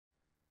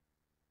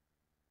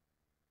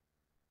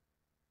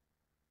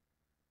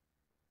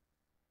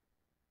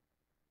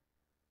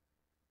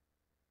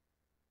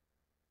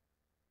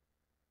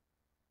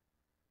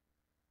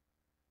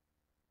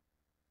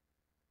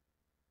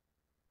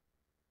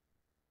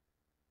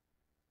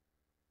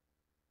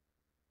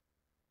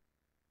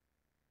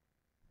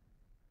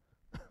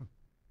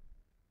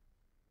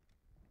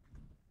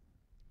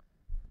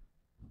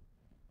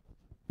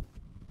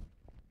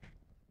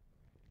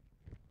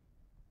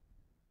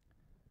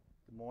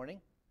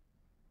morning.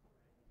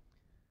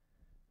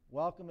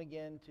 Welcome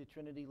again to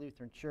Trinity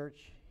Lutheran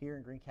Church here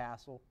in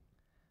Greencastle.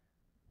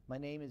 My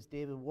name is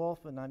David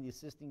Wolf, and I'm the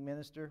assisting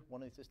minister,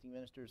 one of the assisting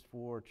ministers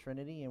for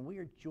Trinity, and we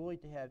are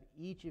joyed to have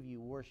each of you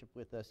worship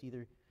with us,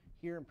 either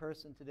here in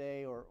person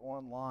today or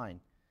online.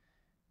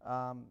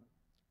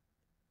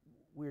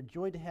 We're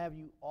joyed to have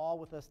you all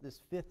with us this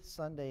fifth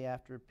Sunday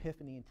after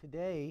Epiphany, and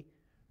today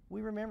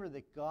we remember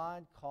that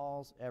God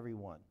calls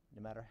everyone.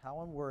 No matter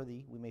how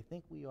unworthy we may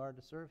think we are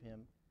to serve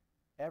Him,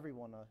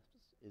 everyone of us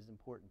is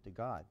important to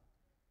God.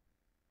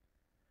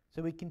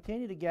 So we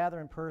continue to gather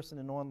in person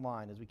and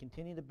online. As we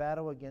continue to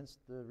battle against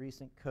the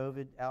recent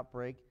COVID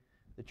outbreak,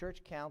 the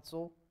Church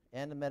Council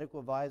and the Medical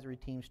Advisory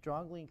Team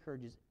strongly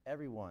encourages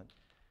everyone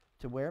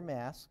to wear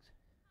masks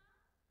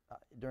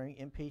during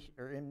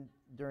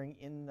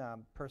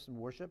in-person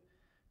worship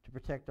to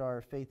protect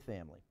our faith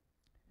family.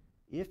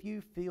 If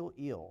you feel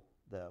ill,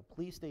 though,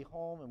 please stay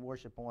home and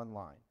worship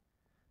online.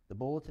 The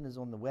bulletin is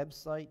on the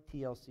website,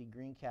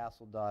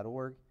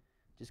 tlcgreencastle.org.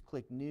 Just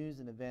click News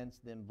and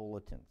Events, then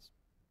Bulletins.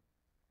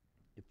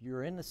 If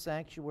you're in the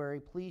sanctuary,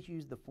 please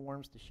use the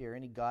forms to share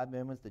any God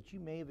moments that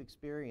you may have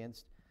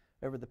experienced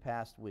over the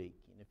past week.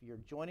 And if you're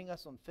joining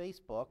us on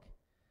Facebook,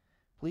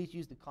 please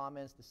use the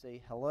comments to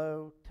say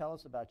hello, tell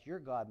us about your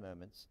God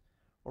moments,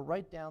 or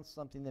write down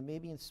something that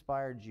maybe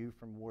inspired you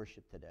from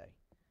worship today.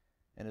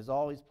 And as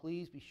always,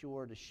 please be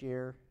sure to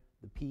share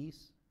the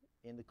piece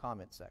in the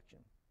comment section.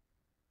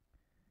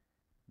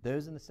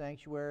 Those in the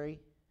sanctuary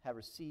have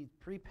received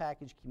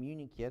prepackaged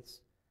communion kits,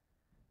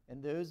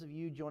 and those of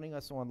you joining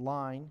us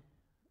online,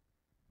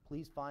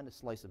 please find a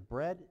slice of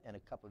bread and a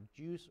cup of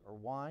juice or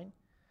wine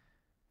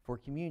for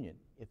communion.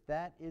 If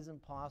that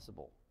isn't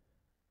possible,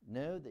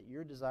 know that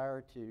your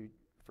desire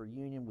for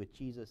union with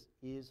Jesus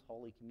is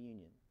Holy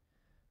Communion.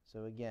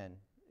 So again,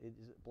 it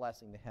is a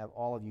blessing to have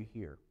all of you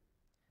here.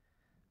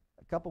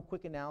 A couple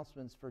quick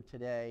announcements for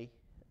today.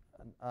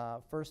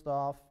 First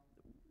off,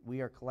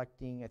 we are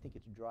collecting, I think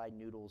it's dried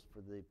noodles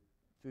for the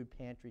food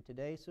pantry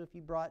today. So if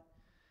you brought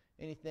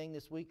anything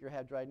this week or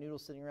have dried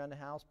noodles sitting around the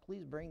house,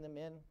 please bring them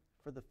in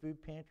for the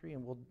food pantry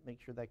and we'll make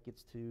sure that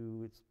gets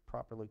to its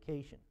proper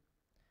location.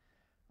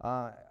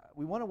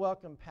 We want to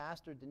welcome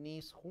Pastor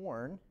Denise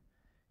Horn.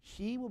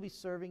 She will be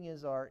serving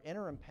as our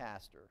interim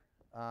pastor.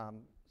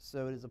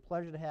 So it is a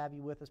pleasure to have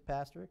you with us,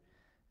 Pastor.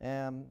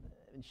 And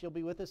she'll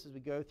be with us as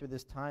we go through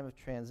this time of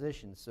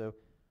transition. So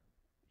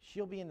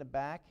she'll be in the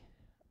back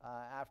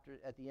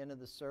at the end of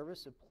the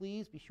service. So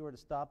please be sure to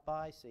stop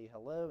by, say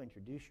hello,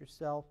 introduce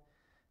yourself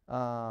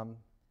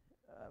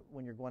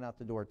when you're going out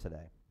the door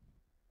today.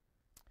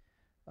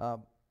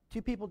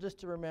 Two people just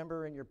to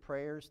remember in your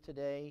prayers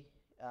today,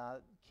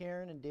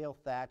 Karen and Dale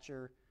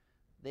Thatcher.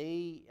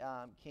 They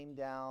came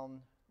down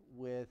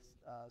with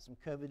some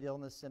COVID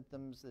illness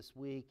symptoms this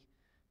week,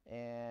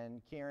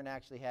 and Karen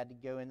actually had to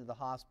go into the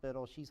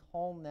hospital. She's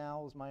home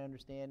now, is my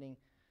understanding.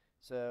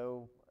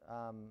 So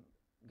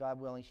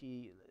God willing,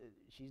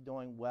 she's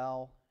doing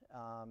well,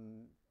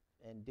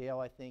 and Dale,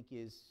 I think,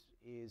 is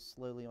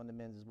slowly on the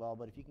mend as well.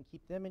 But if you can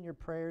keep them in your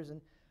prayers,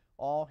 and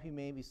all who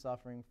may be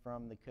suffering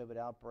from the COVID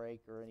outbreak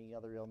or any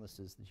other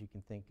illnesses that you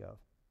can think of.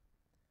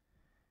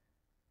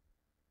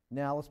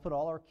 Now let's put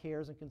all our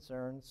cares and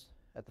concerns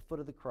at the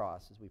foot of the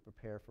cross as we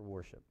prepare for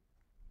worship.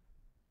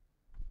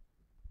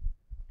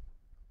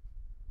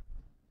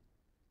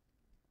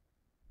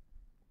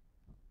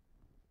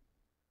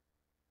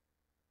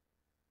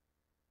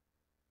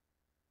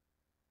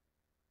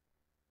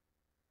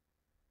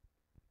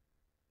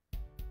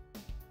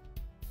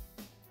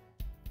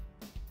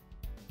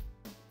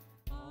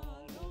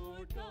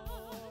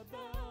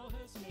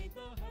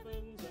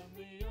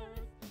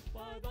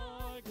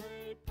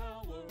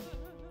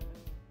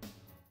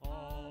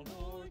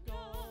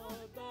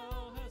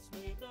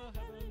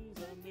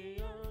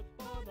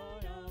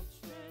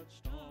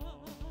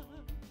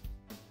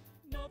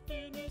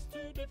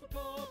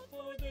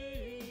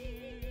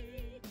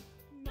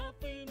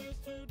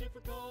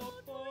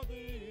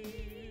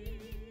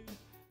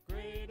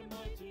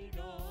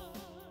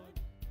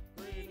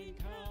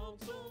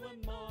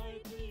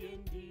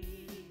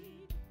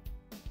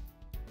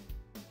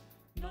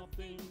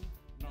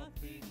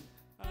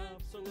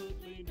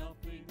 Absolutely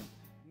nothing,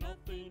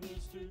 nothing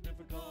is too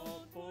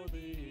difficult for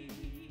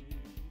thee.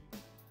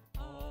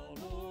 Oh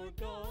Lord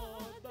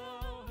God,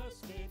 thou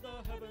hast made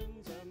the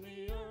heavens and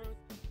the earth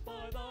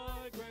by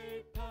thy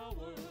great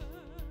power.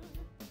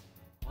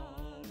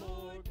 Oh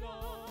Lord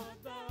God,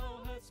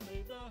 thou hast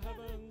made the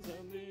heavens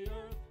and the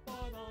earth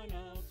by thine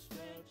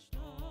outstretched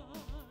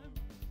arm.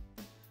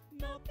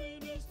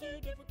 Nothing is too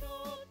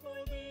difficult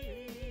for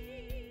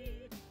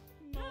thee.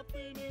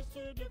 Nothing is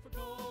too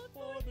difficult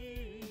for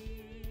thee.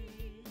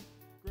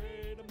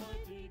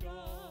 Mighty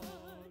God,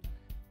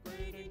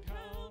 great in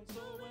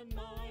counsel and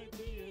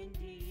mighty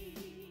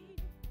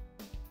indeed.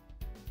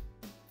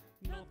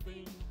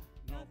 Nothing,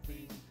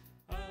 nothing,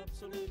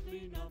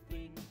 absolutely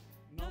nothing,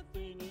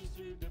 nothing is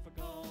too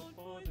difficult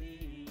for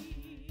thee.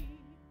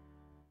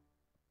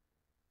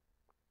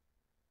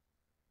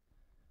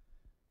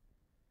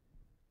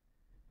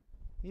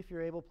 If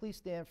you're able, please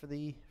stand for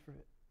the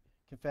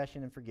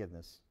confession and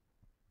forgiveness.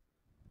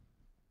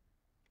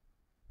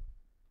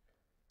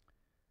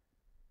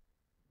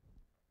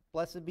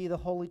 Blessed be the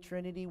Holy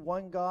Trinity,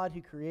 one God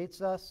who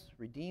creates us,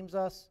 redeems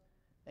us,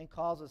 and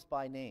calls us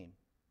by name.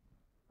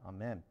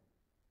 Amen.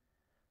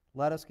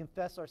 Let us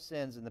confess our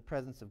sins in the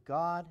presence of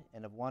God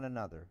and of one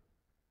another.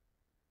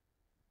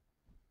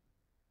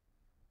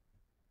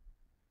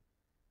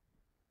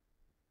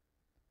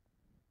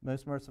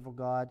 Most merciful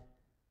God,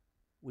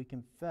 we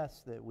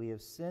confess that we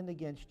have sinned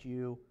against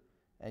you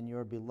and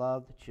your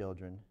beloved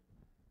children.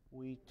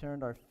 We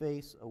turned our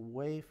face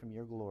away from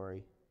your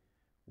glory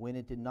when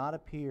it did not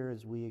appear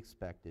as we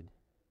expected.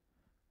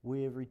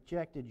 We have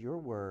rejected your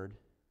word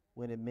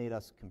when it made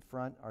us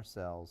confront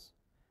ourselves.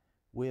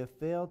 We have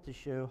failed to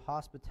show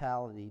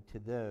hospitality to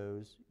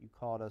those you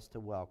called us to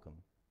welcome.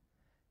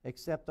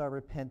 Accept our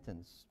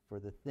repentance for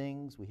the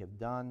things we have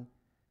done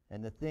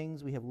and the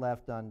things we have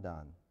left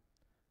undone.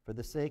 For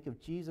the sake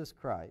of Jesus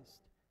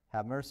Christ,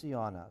 have mercy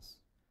on us.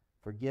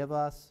 Forgive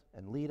us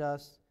and lead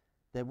us,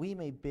 that we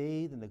may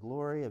bathe in the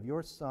glory of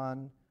your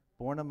Son,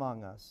 born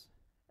among us,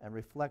 and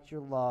reflect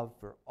your love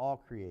for all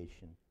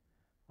creation.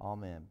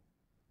 Amen.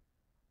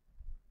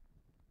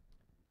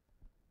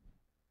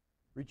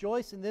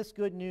 Rejoice in this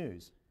good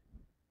news.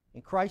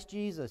 In Christ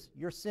Jesus,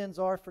 your sins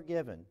are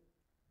forgiven.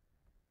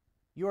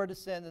 You are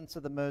descendants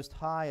of the Most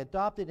High,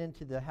 adopted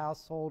into the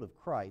household of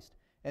Christ,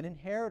 and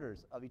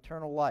inheritors of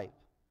eternal life.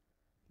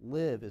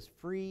 Live as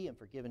free and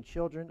forgiven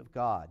children of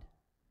God.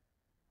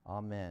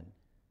 Amen.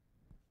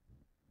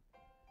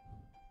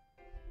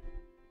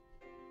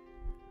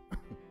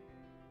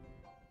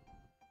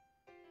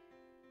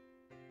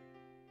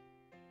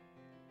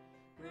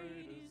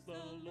 Great is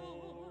the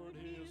Lord,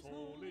 he is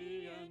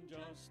holy and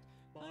just.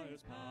 By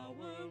his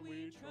power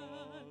we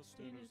trust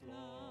in his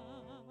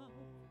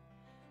love.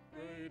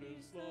 Great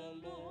is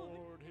the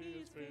Lord,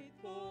 he is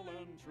faithful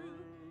and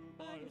true.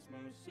 By his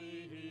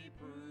mercy he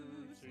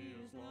proves he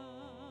is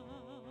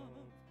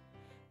love.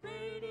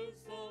 Great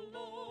is the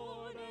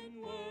Lord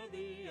and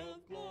worthy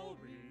of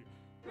glory.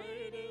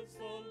 Great is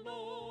the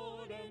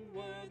Lord and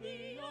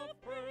worthy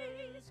of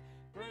praise.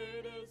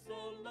 Great is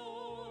the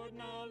Lord,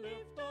 now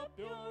lift up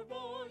your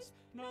voice.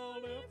 Now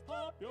lift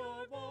up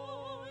your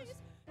voice.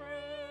 Great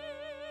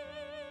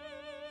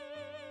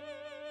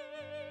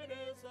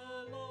is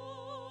the Lord.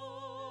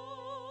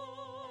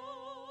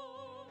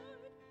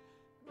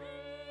 Great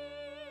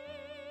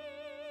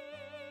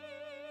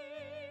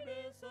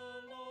is the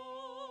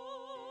Lord.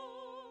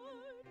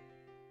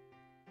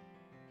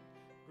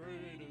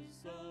 Great is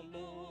the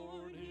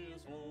Lord, he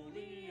is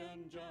holy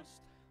and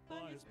just.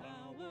 By his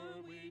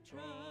power we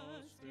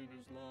trust in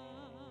his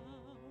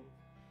love.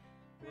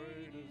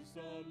 Great is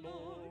the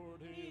Lord,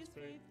 he is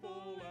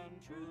faithful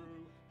and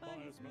true. By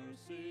his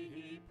mercy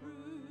he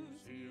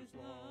proves he is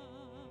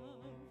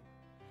love.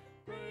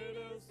 Great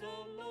is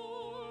the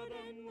Lord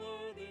and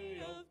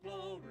worthy of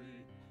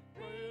glory.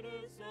 Great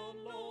is the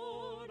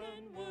Lord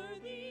and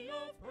worthy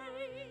of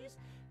praise.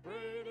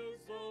 Great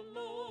is the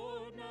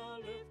Lord, now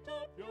lift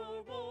up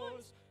your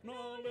voice.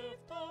 Now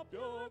lift up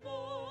your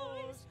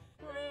voice.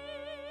 Great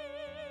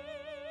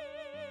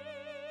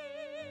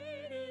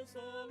is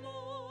the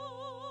Lord.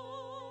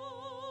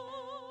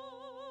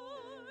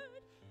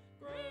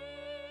 Great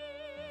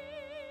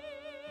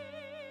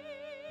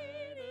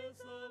is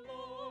the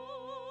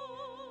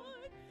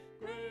Lord.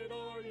 Great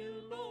are you,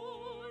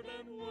 Lord,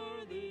 and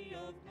worthy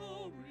of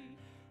glory.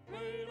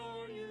 Great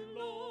are you,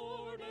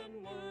 Lord,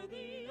 and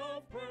worthy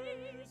of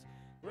praise.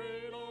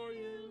 Great are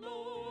you,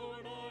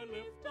 Lord, I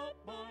lift up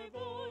my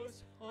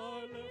voice.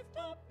 I lift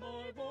up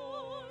my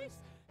voice.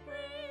 Great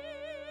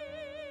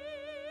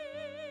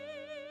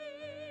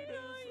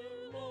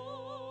is the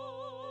Lord.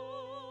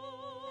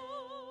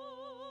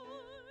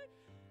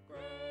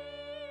 Great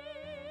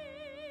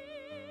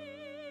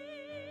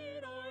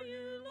are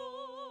you,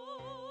 Lord.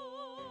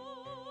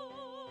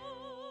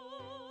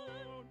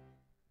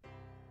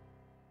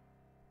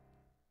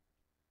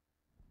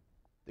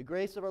 The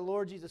grace of our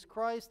Lord Jesus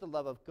Christ, the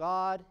love of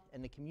God,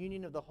 and the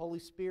communion of the Holy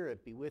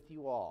Spirit be with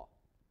you all.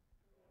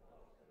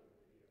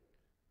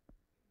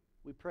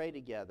 We pray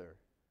together.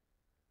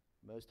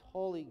 Most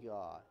holy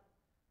God,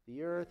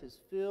 the earth is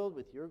filled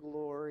with your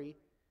glory,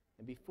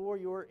 and before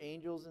your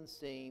angels and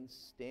saints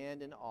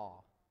stand in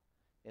awe.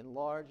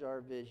 Enlarge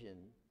our vision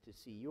to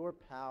see your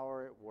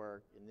power at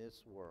work in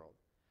this world,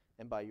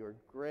 and by your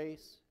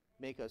grace,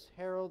 make us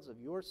heralds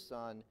of your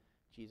Son,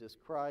 Jesus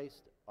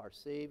Christ, our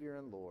Savior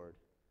and Lord.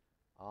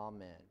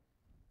 Amen.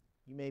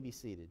 You may be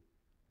seated.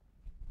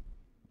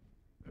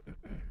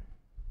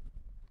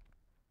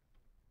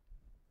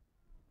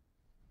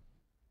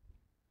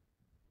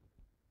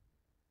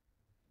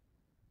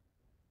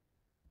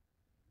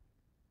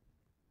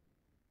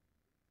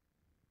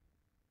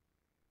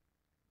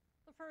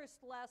 The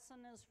first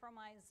lesson is from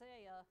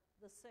Isaiah,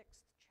 the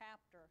 6th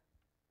chapter.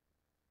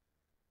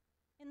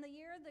 In the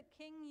year that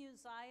King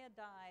Uzziah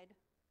died,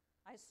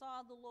 I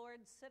saw the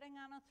Lord sitting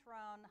on a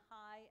throne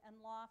high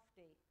and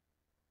lofty,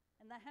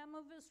 and the hem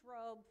of his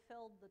robe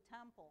filled the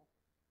temple.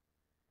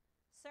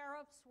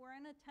 Seraphs were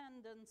in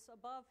attendance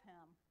above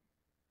him.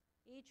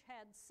 Each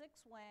had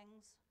 6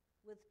 wings.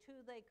 With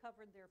 2 they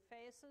covered their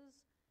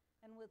faces,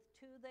 and with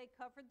 2 they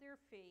covered their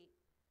feet,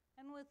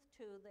 and with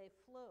 2 they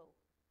flew.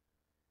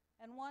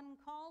 And one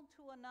called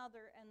to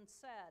another and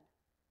said,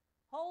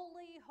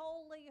 "Holy,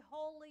 holy,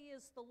 holy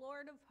is the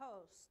Lord of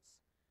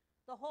hosts.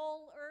 The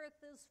whole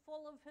earth is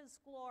full of his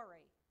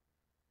glory."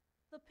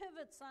 The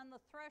pivots on the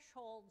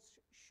thresholds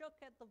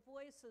shook at the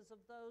voices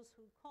of those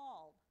who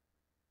called,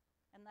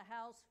 and the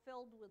house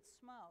filled with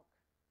smoke.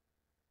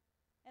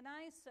 And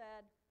I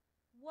said,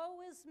 "Woe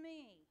is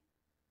me!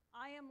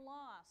 I am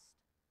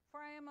lost,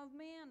 for I am a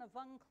man of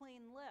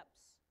unclean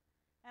lips,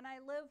 and I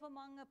live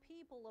among a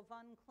people of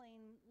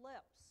unclean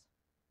lips.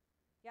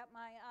 Yet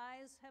my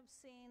eyes have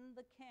seen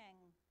the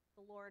King,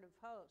 the Lord of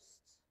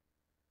hosts."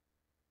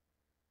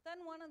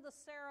 Then one of the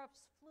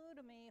seraphs flew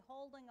to me,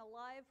 holding a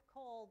live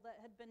coal that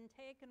had been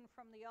taken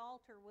from the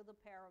altar with a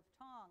pair of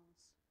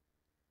tongs.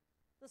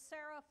 The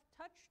seraph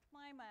touched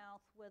my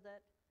mouth with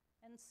it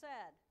and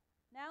said,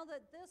 "Now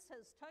that this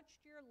has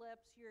touched your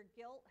lips, your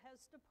guilt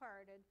has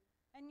departed,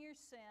 and your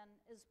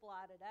sin is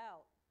blotted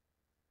out."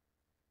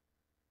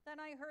 Then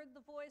I heard the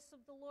voice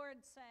of the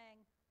Lord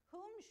saying,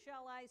 "Whom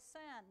shall I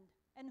send,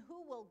 and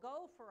who will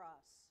go for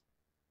us?"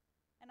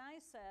 And I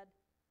said,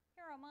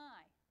 "Here am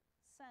I,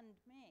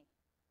 send me."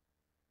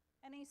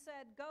 And he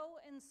said, "Go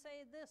and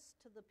say this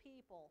to the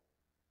people.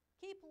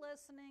 Keep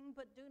listening,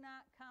 but do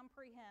not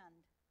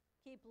comprehend.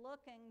 Keep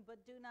looking,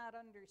 but do not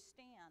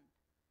understand.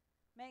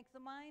 Make the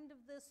mind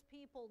of this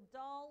people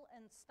dull,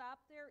 and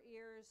stop their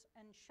ears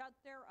and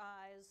shut their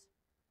eyes,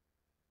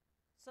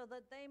 so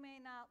that they may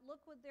not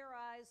look with their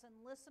eyes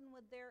and listen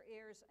with their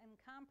ears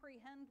and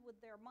comprehend with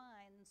their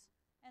minds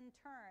and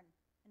turn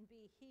and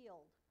be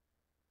healed."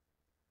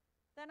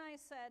 Then I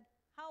said,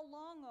 "How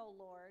long, O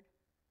Lord?"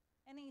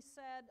 And he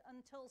said,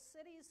 "Until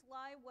cities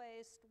lie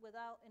waste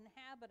without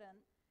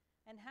inhabitant,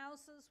 and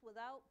houses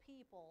without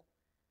people,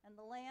 and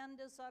the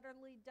land is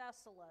utterly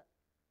desolate,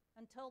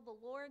 until the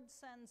Lord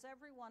sends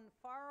everyone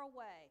far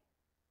away,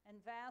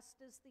 and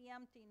vast is the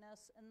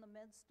emptiness in the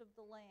midst of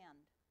the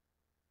land.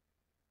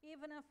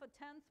 Even if a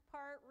 10th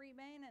part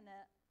remain in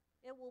it,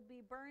 it will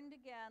be burned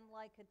again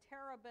like a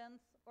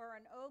terebinth or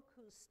an oak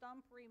whose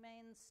stump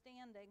remains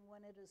standing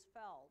when it is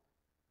felled.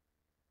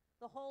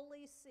 The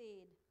holy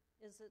seed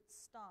is its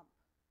stump."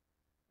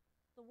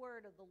 The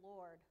word of the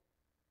Lord.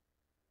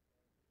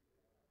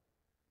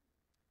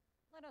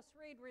 Let us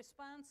read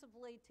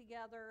responsively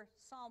together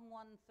Psalm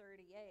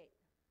 138.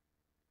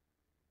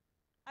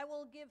 "I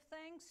will give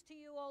thanks to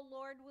you, O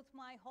Lord, with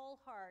my whole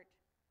heart.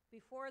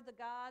 Before the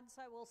gods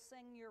I will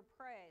sing your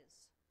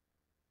praise.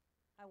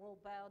 I will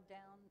bow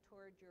down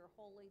toward your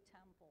holy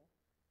temple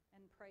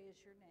and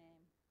praise your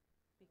name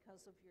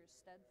because of your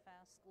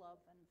steadfast love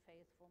and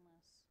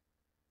faithfulness.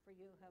 For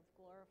you have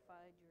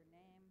glorified your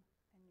name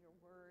and your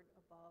word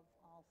above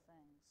all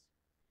things.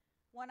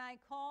 When I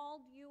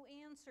called, you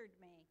answered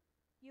me.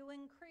 You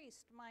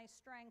increased my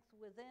strength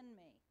within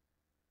me.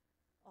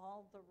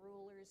 All the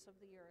rulers of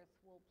the earth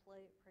will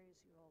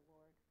praise you, O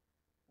Lord,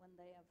 when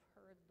they have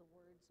heard the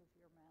words of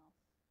your mouth.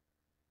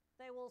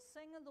 They will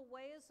sing of the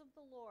ways of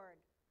the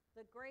Lord.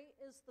 The great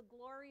is the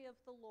glory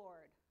of the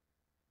Lord.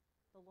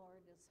 The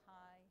Lord is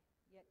high,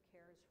 yet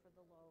cares for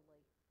the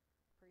lowly,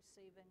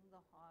 perceiving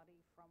the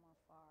haughty from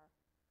afar.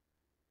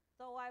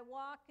 Though I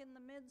walk in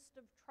the midst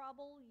of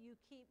trouble, you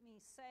keep me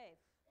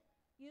safe.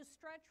 You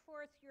stretch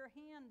forth your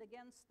hand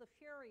against the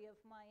fury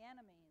of my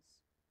enemies.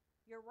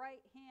 Your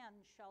right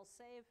hand shall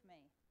save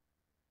me.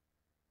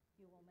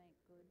 You will make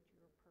good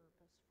your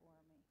purpose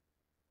for me.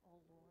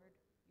 O Lord,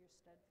 your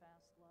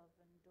steadfast love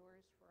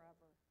endures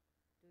forever.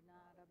 Do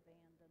not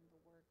abandon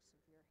the works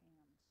of your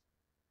hands."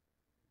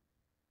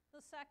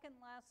 The second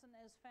lesson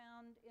is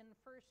found in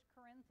 1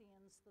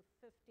 Corinthians, the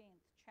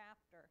 15th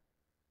chapter.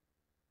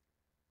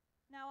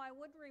 "Now I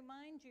would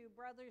remind you,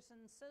 brothers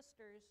and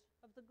sisters,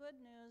 of the good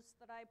news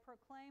that I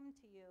proclaimed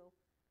to you,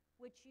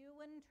 which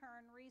you in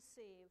turn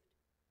received,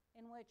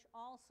 in which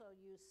also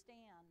you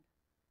stand,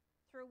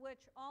 through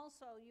which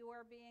also you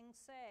are being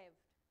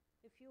saved,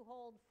 if you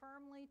hold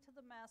firmly to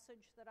the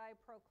message that I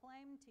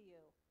proclaimed to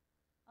you,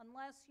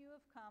 unless you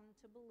have come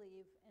to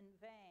believe in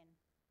vain.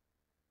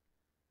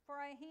 For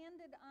I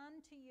handed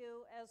on to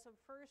you as of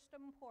first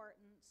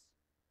importance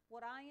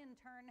what I in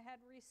turn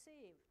had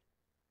received,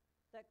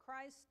 that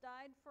Christ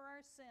died for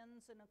our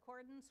sins in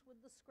accordance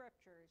with the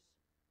Scriptures,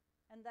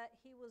 and that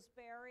he was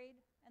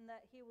buried, and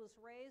that he was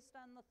raised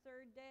on the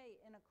 3rd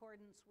day in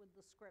accordance with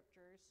the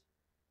Scriptures,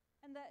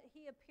 and that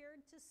he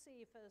appeared to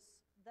Cephas,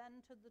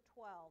 then to the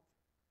 12.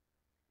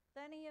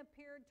 Then he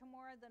appeared to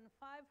more than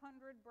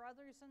 500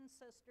 brothers and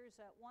sisters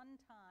at one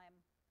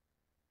time,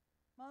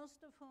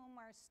 most of whom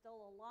are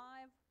still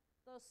alive,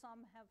 though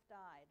some have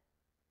died.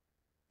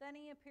 Then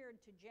he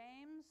appeared to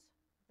James,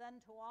 then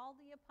to all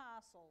the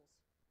apostles.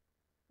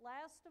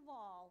 Last of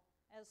all,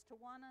 as to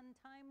one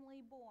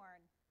untimely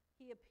born,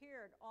 he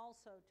appeared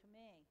also to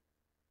me.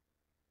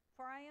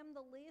 For I am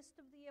the least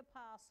of the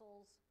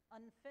apostles,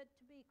 unfit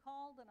to be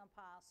called an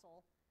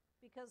apostle,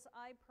 because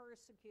I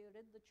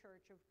persecuted the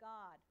church of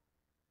God.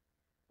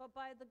 But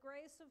by the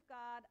grace of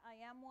God, I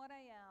am what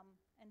I am,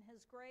 and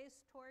his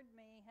grace toward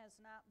me has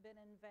not been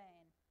in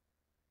vain.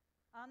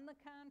 On the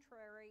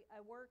contrary,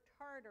 I worked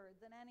harder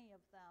than any of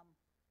them,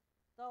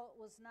 though it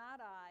was not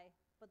I,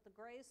 but the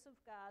grace of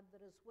God that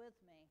is with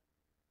me.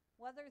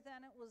 Whether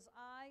then it was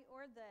I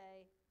or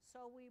they,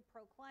 so we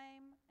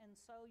proclaim, and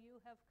so you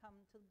have come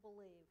to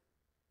believe.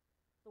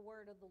 The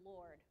word of the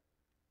Lord.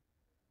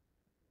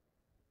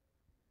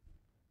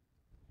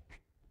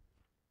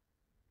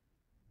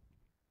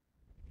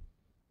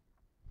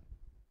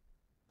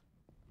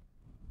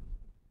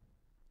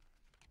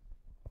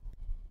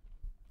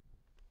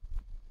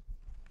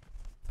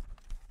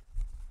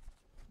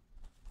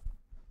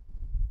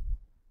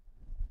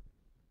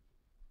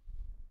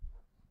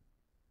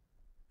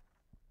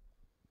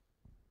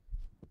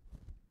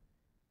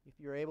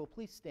 If you're able,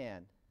 please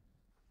stand.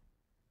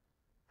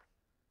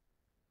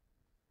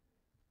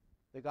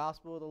 The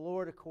Gospel of the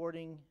Lord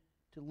according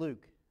to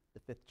Luke, the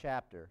 5th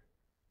chapter.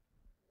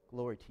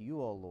 Glory to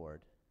you, O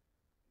Lord.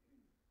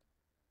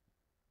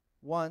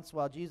 Once,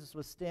 while Jesus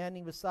was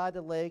standing beside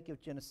the lake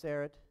of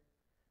Gennesaret,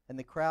 and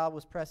the crowd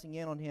was pressing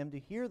in on him to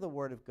hear the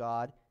word of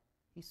God,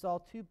 he saw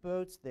 2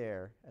 boats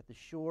there at the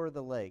shore of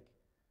the lake.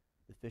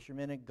 The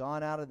fishermen had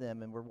gone out of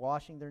them and were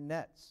washing their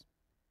nets.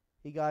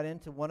 He got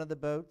into one of the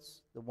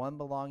boats, the one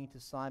belonging to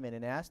Simon,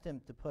 and asked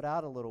him to put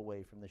out a little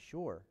way from the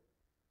shore.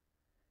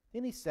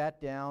 Then he sat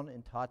down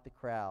and taught the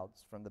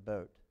crowds from the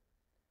boat.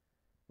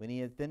 When he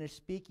had finished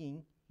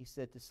speaking, he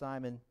said to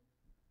Simon,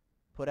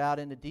 "Put out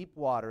into deep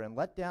water and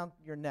let down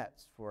your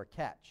nets for a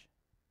catch."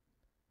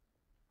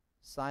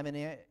 Simon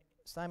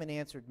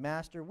answered,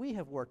 "Master, we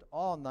have worked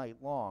all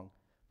night long,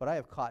 but I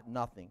have caught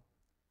nothing.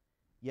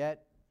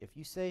 Yet, if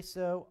you say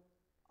so,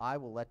 I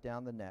will let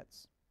down the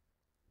nets."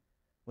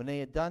 When they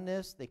had done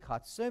this, they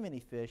caught so many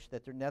fish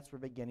that their nets were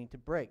beginning to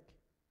break.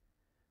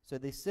 So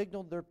they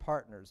signaled their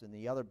partners in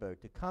the other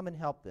boat to come and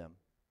help them.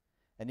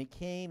 And he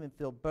came and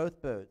filled both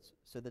boats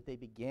so that they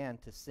began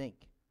to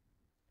sink.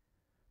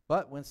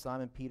 But when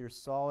Simon Peter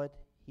saw it,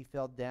 he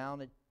fell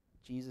down at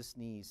Jesus'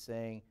 knees,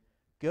 saying,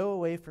 "Go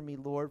away from me,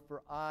 Lord,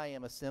 for I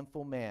am a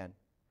sinful man."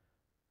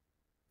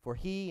 For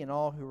he and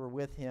all who were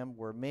with him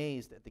were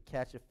amazed at the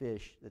catch of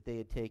fish that they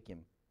had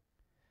taken.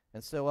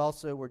 And so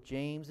also were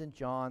James and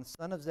John,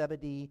 son of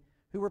Zebedee,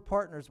 who were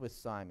partners with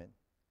Simon.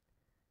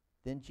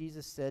 Then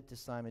Jesus said to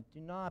Simon,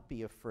 "Do not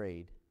be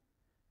afraid.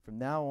 From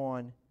now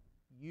on,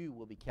 you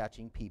will be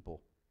catching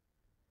people."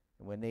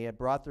 And when they had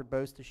brought their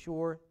boats to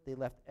shore, they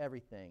left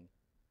everything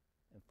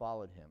and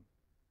followed him.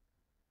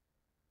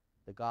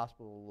 The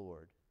Gospel of the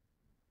Lord.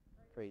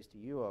 Praise to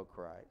you, O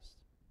Christ.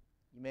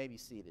 You may be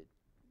seated.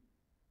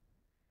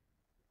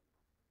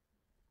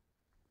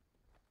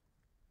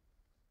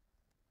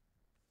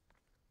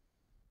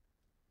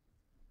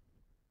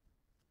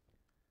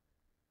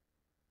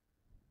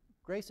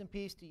 Grace and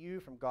peace to you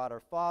from God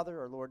our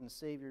Father, our Lord and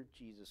Savior,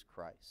 Jesus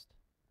Christ.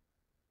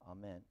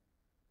 Amen.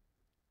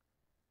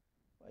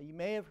 Well, you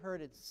may have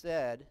heard it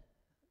said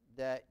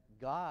that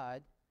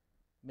God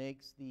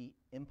makes the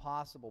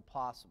impossible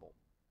possible.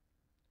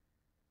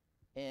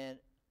 And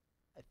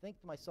I think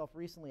to myself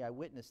recently, I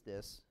witnessed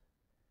this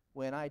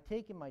when I had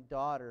taken my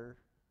daughter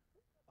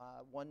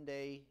one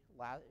day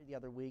the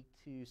other week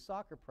to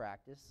soccer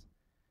practice.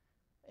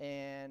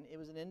 And it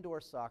was an indoor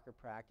soccer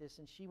practice,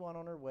 and she went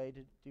on her way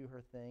to do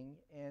her thing.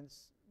 And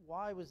while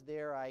I was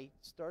there, I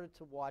started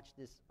to watch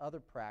this other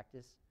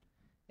practice,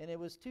 and it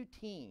was 2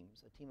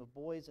 teams, a team of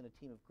boys and a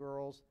team of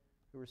girls,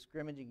 who were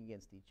scrimmaging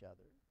against each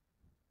other.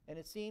 And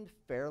it seemed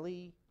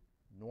fairly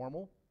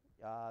normal.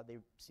 They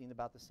seemed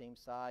about the same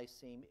size,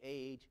 same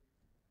age,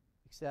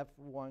 except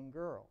for one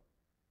girl.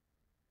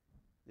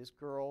 This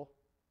girl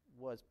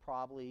was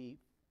probably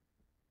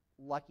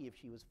lucky if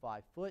she was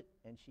 5 foot,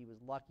 and she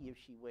was lucky if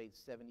she weighed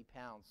 70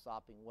 pounds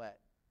sopping wet.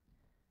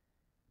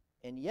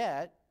 And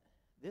yet,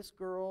 this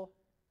girl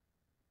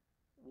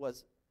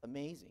was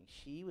amazing.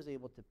 She was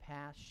able to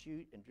pass,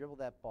 shoot, and dribble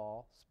that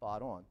ball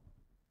spot on.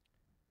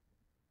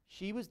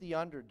 She was the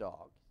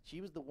underdog. She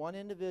was the one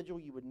individual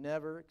you would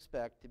never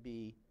expect to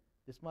be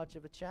this much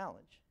of a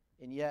challenge.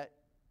 And yet,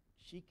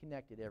 she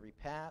connected every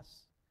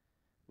pass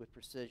with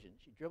precision.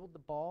 She dribbled the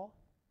ball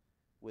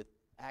with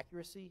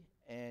accuracy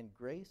and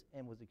grace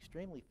and was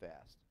extremely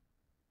fast.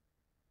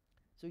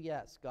 So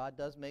yes, God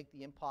does make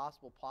the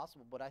impossible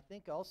possible, but I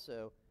think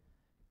also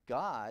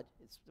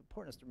it's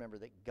important to remember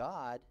that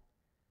God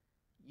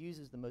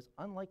uses the most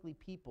unlikely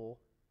people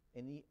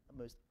in the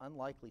most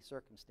unlikely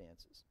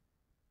circumstances.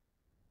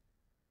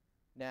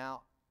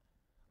 Now,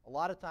 a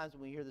lot of times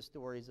when we hear the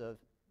stories of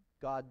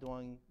God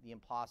doing the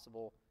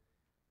impossible,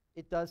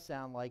 it does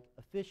sound like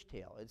a fish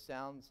tale. It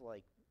sounds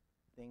like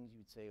things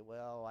you'd say,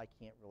 well, I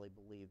can't really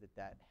believe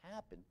that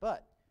happened.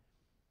 But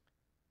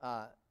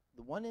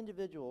the one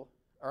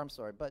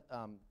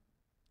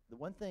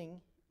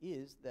thing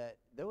is that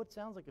though it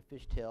sounds like a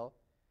fish tale,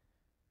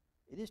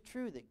 it is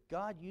true that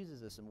God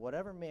uses us in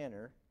whatever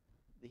manner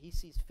that he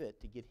sees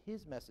fit to get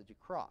his message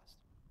across.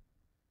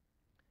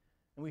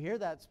 And we hear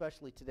that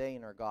especially today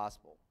in our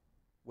gospel.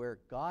 where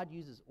God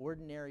uses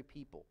ordinary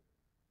people.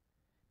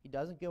 He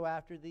doesn't go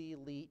after the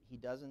elite. He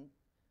doesn't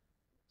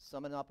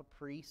summon up a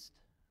priest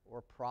or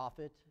a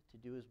prophet to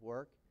do his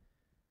work.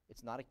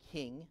 It's not a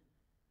king,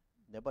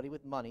 nobody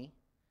with money,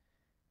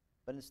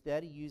 but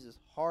instead he uses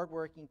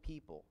hardworking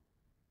people.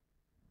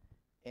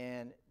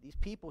 And these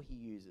people he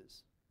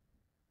uses,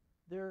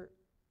 they're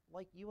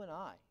like you and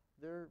I.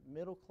 They're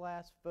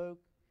middle-class folk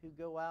who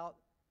go out,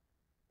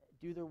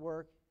 do their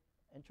work,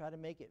 and try to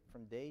make it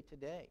from day to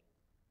day.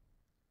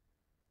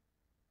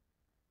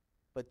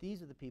 But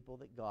these are the people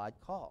that God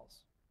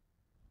calls.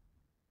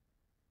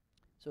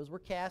 So as we're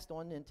cast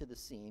on into the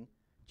scene,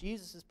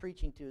 Jesus is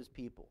preaching to his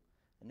people,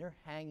 and they're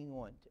hanging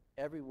on to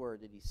every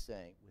word that he's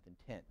saying with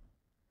intent.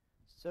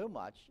 So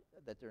much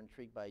that they're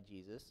intrigued by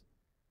Jesus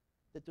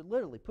that they're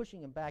literally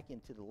pushing him back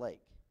into the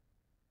lake.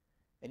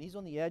 And he's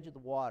on the edge of the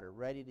water,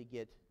 ready to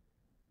get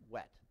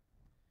wet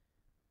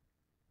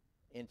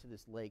into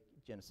this lake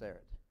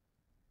Gennesaret.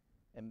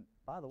 And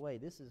by the way,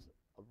 this is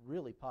a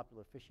really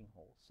popular fishing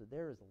hole, so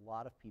there is a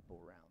lot of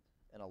people around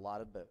and a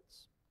lot of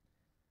boats.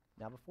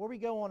 Now, before we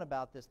go on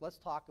about this, let's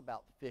talk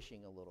about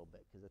fishing a little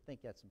bit, because I think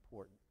that's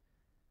important.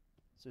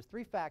 So there's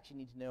 3 facts you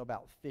need to know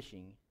about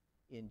fishing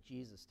in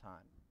Jesus'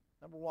 time.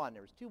 Number 1,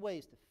 there was 2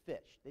 ways to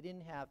fish. They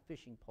didn't have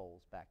fishing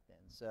poles back then.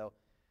 So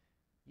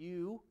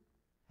you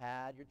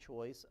had your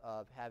choice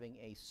of having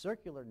a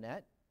circular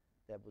net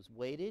that was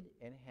weighted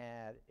and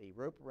had a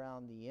rope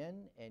around the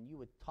end, and you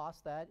would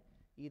toss that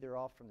either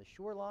off from the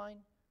shoreline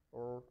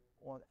or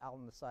out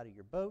on the side of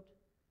your boat,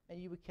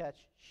 and you would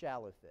catch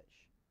shallow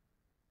fish.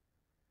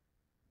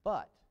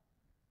 But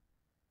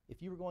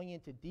if you were going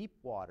into deep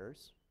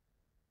waters,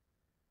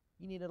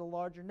 you needed a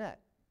larger net.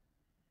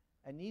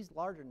 And these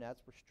larger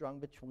nets were strung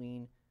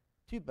between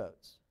 2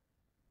 boats.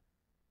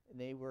 And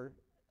they were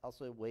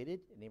also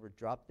weighted, and they were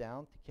dropped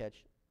down to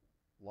catch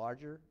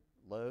larger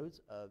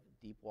loads of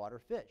deep water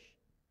fish.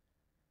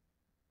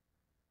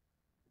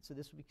 So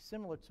this would be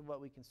similar to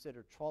what we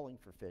consider trawling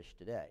for fish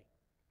today.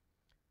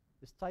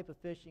 This type of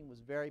fishing was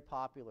very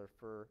popular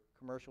for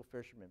commercial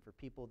fishermen, for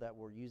people that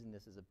were using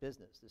this as a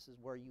business. This is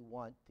where you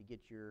want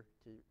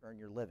to earn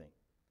your living.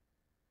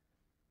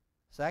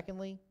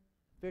 Secondly,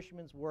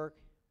 fishermen's work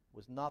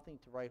was nothing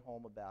to write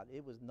home about.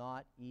 It was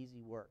not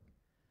easy work.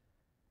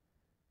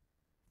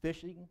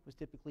 Fishing was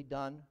typically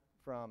done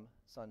from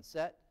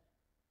sunset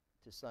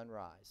to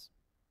sunrise.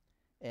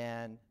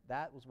 And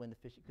that was when the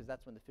fish, because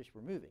that's when the fish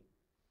were moving.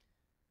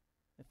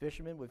 The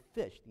fishermen would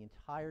fish the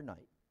entire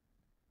night.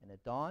 And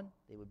at dawn,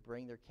 they would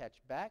bring their catch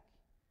back,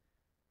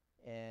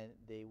 and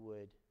they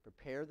would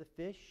prepare the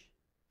fish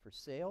for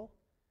sale.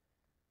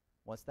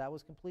 Once that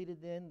was completed,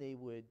 then they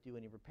would do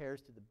any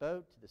repairs to the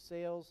boat, to the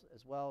sails,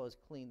 as well as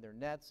clean their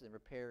nets and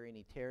repair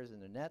any tears in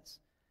their nets.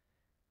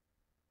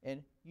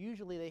 And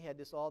usually they had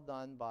this all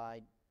done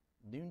by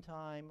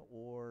noontime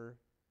or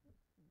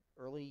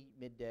early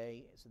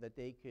midday so that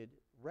they could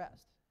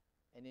rest.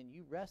 And then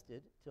you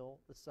rested till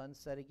the sun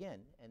set again,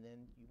 and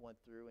then you went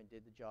through and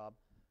did the job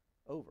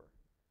over.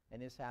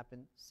 And this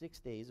happened 6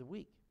 days a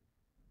week.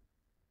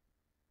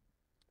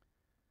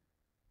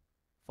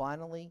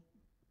 Finally,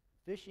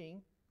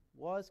 fishing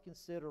was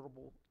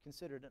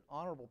considered an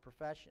honorable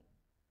profession,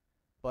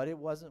 but it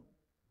wasn't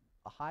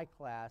a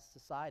high-class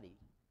society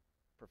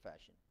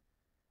profession.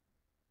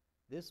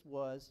 This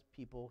was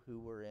people who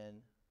were in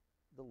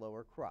the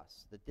lower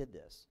crust that did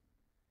this.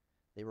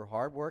 They were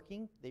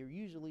hardworking. They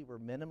usually were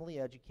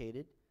minimally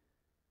educated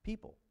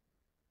people.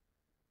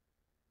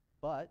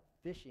 But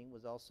fishing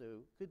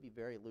could be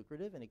very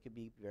lucrative, and it could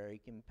be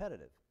very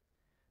competitive.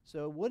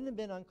 So it wouldn't have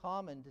been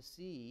uncommon to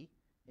see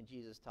in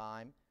Jesus'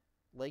 time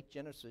Lake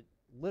Gennesaret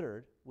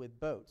littered with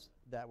boats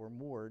that were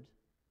moored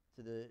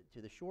to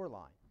the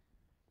shoreline.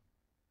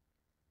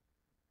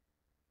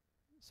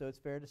 So it's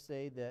fair to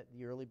say that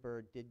the early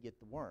bird did get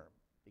the worm,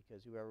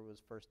 because whoever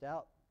was first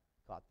out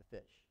caught the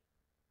fish.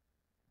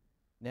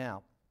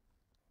 Now,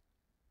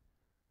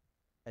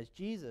 let's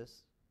go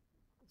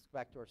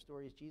back to our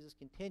story, as Jesus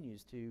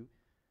continues to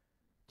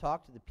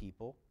talk to the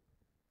people,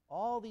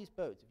 all these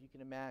boats, if you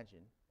can imagine,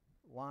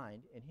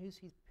 lined, and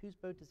whose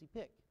boat does he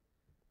pick?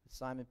 It's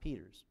Simon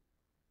Peter's.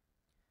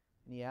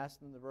 And he asked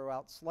them to row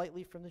out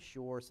slightly from the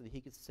shore so that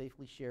he could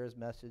safely share his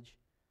message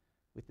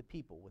with the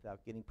people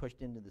without getting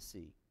pushed into the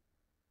sea.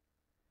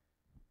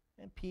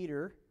 And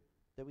Peter,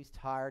 though he's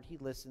tired, he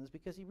listens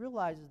because he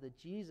realizes that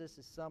Jesus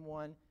is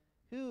someone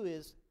who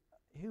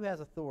has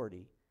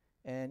authority,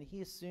 and he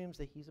assumes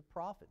that he's a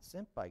prophet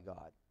sent by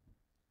God.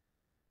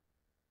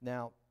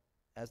 Now,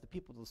 as the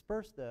people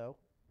disperse, though,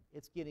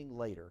 it's getting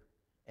later,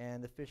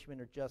 and the fishermen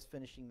are just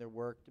finishing their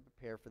work to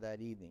prepare for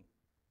that evening.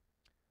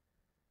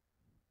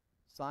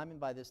 Simon,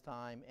 by this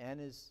time, and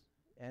his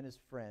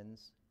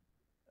friends,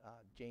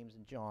 James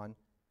and John,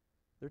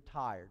 they're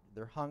tired,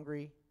 they're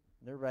hungry,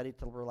 and they're ready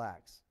to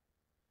relax.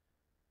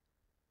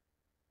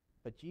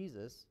 But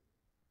Jesus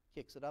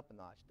kicks it up a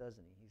notch,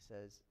 doesn't he? He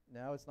says,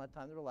 no, it's not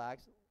time to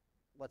relax.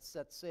 Let's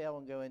set sail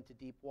and go into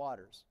deep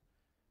waters.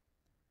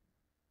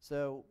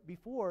 So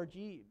before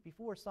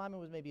Simon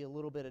was maybe a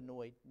little bit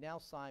annoyed. Now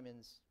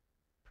Simon's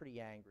pretty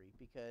angry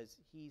because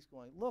he's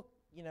going, look,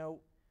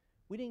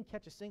 we didn't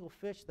catch a single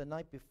fish the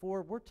night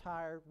before. We're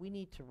tired. We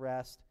need to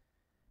rest.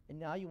 And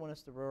now you want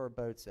us to row our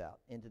boats out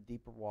into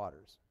deeper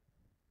waters.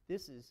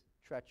 This is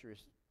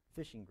treacherous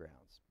fishing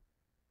grounds.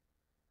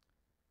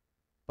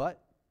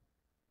 But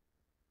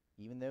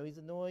even though he's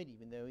annoyed,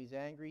 even though he's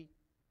angry,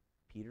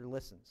 Peter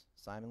listens.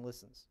 Simon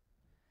listens.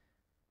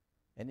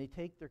 And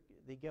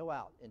they go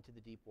out into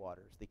the deep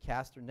waters. They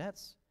cast their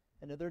nets,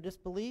 and to their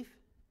disbelief,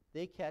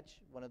 they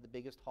catch one of the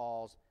biggest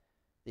hauls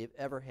they've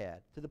ever had,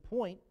 to the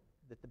point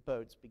that the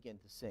boats begin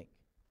to sink.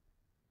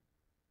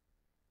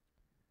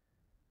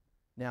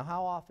 Now,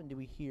 how often do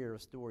we hear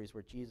of stories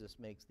where Jesus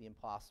makes the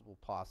impossible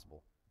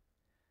possible?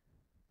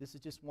 This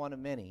is just one of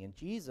many. And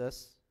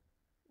Jesus,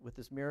 with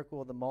this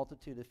miracle of the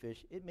multitude of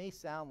fish, it may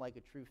sound like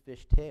a true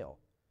fish tale.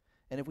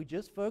 And if we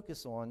just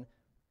focus on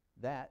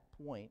that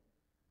point,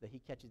 that he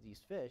catches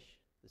these fish,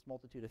 this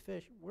multitude of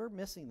fish, we're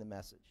missing the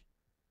message.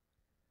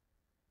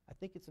 I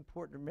think it's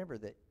important to remember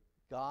that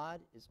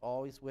God is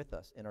always with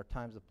us in our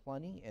times of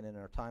plenty and in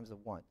our times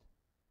of want.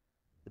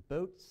 The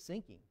boat's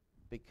sinking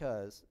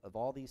because of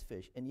all these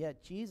fish, and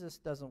yet Jesus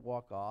doesn't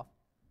walk off,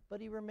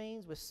 but he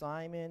remains with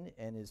Simon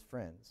and his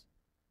friends.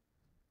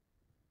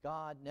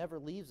 God never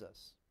leaves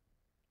us.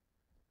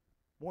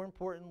 More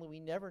importantly, we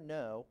never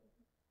know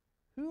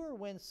who or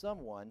when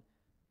someone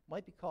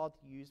might be called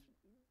to be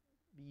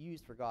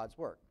used for God's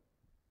work.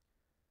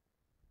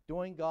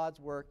 Doing God's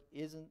work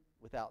isn't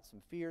without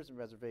some fears and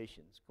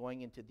reservations,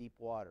 going into deep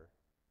water.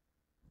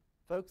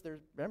 Folks,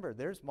 remember,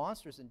 there's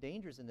monsters and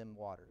dangers in them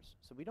waters,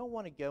 so we don't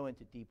want to go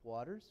into deep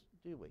waters,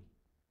 do we?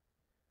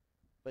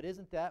 But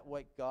isn't that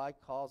what God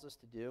calls us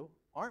to do?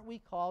 Aren't we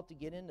called to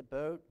get in the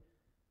boat,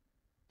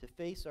 to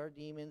face our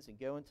demons and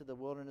go into the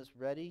wilderness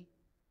ready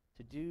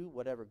to do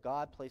whatever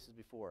God places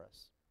before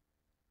us?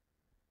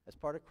 As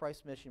part of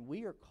Christ's mission,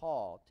 we are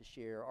called to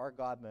share our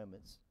God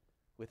moments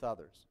with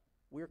others.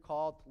 We are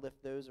called to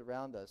lift those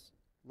around us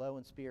low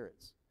in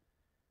spirits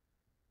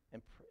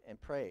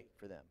and pray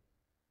for them.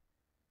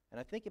 And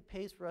I think it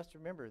pays for us to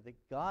remember that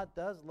God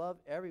does love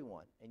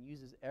everyone and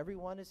uses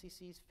everyone as he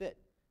sees fit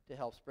to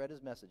help spread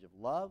his message of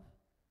love,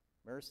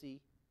 mercy,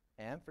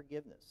 and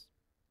forgiveness.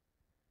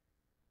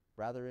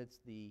 Whether it's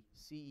the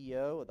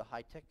CEO of the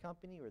high-tech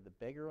company or the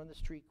beggar on the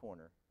street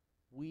corner,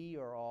 we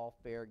are all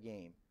fair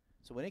game.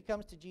 So when it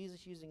comes to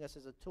Jesus using us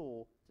as a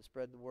tool to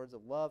spread the words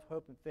of love,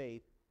 hope, and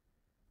faith,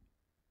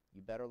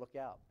 you better look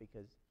out,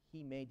 because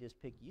he may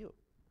just pick you.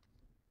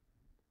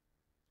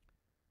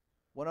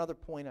 One other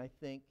point I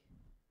think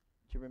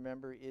to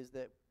remember is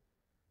that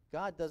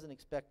God doesn't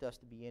expect us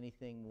to be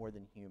anything more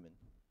than human.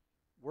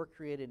 We're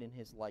created in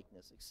his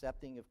likeness,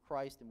 accepting of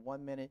Christ in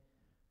 1 minute,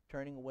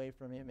 turning away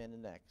from him in the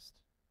next.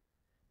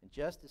 And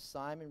just as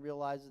Simon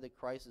realizes that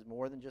Christ is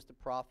more than just a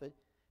prophet,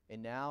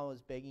 and now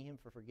is begging him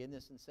for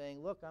forgiveness and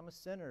saying, look, I'm a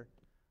sinner,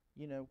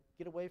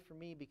 get away from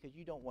me because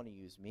you don't want to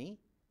use me.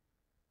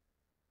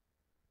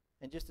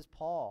 And just as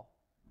Paul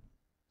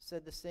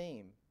said the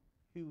same,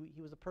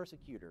 he was a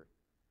persecutor,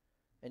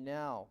 and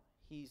now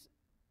he's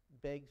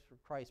begs for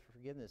Christ for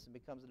forgiveness and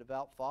becomes a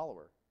devout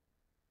follower.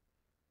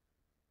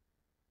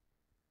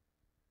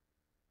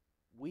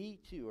 We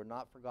too are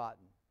not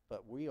forgotten,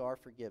 but we are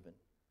forgiven.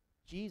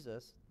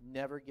 Jesus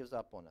never gives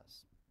up on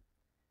us.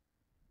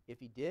 If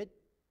he did,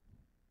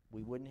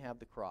 we wouldn't have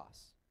the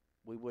cross.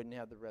 We wouldn't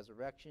have the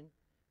resurrection,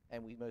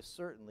 and we most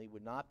certainly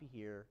would not be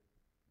here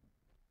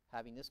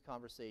having this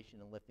conversation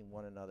and lifting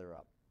one another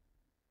up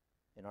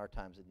in our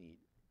times of need.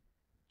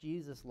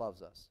 Jesus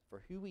loves us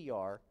for who we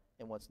are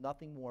and wants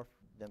nothing more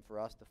than for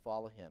us to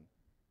follow him.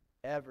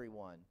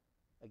 Everyone,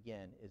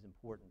 again, is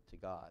important to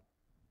God.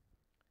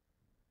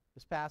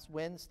 This past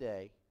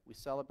Wednesday, we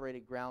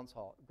celebrated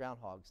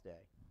Groundhog's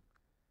Day.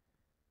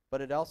 But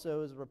it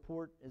also is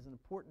an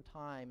important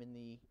time in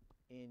the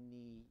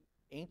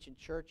ancient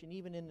church and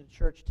even in the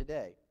church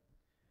today.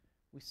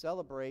 We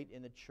celebrate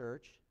in the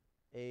church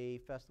a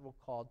festival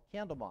called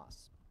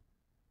Candlemas.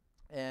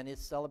 And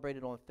it's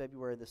celebrated on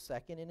February the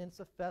 2nd, and it's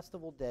a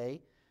festival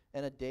day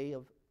and a day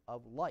of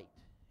light.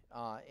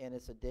 And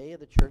it's a day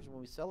of the church when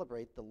we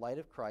celebrate the light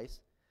of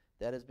Christ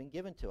that has been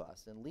given to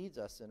us and leads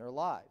us in our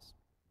lives.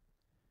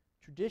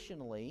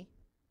 Traditionally,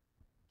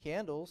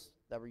 candles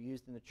that were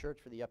used in the church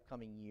for the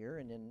upcoming year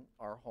and in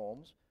our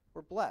homes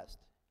were blessed.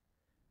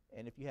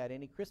 And if you had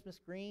any Christmas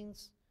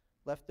greens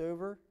left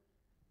over,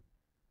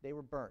 they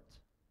were burnt.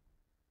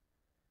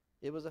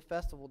 It was a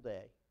festival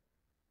day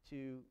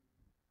to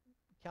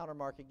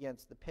countermark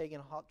against the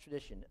pagan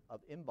tradition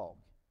of Imbolc.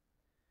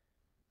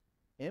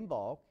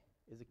 Imbolc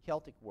is a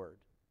Celtic word,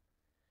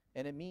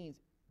 and it means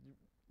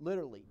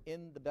literally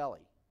in the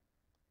belly,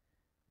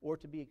 or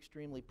to be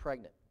extremely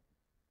pregnant.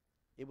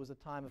 It was a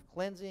time of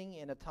cleansing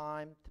and a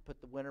time to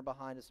put the winter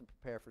behind us and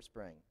prepare for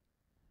spring.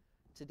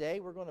 Today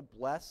we're going to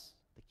bless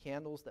the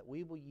candles that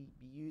we will be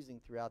using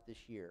throughout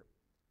this year.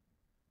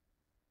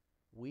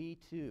 We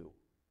too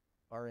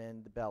are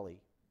in the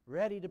belly,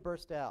 ready to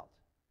burst out.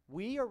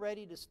 We are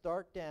ready to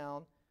start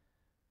down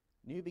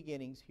new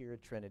beginnings here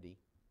at Trinity.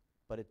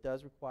 but it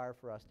does require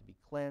for us to be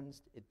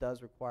cleansed. It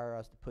does require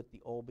us to put the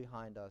old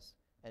behind us,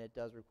 and it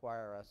does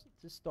require us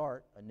to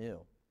start anew.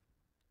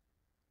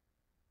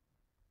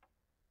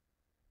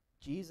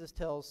 Jesus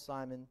tells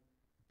Simon,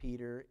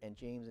 Peter, and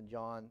James and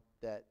John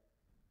that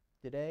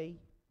today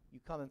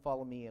you come and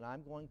follow me, and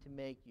I'm going to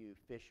make you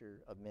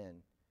fisher of men.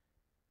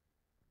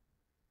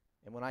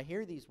 And when I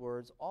hear these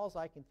words, all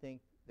I can think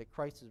that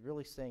Christ is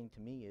really saying to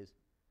me is,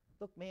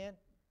 look, man,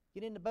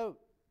 get in the boat.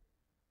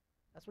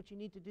 That's what you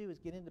need to do, is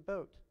get in the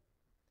boat.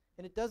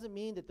 And it doesn't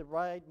mean that the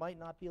ride might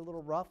not be a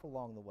little rough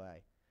along the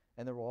way.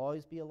 And there will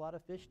always be a lot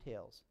of fish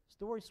tales,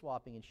 story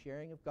swapping, and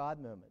sharing of God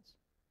moments.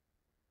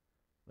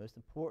 Most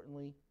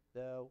importantly,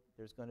 though,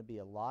 there's going to be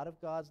a lot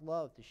of God's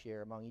love to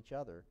share among each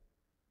other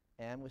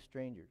and with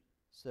strangers.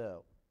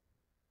 So,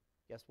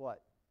 guess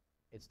what?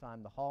 It's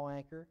time to haul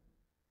anchor,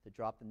 to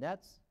drop the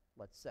nets.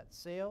 Let's set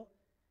sail,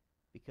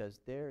 because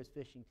there is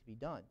fishing to be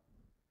done.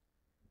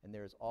 And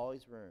there is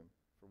always room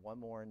for one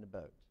more in the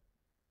boat.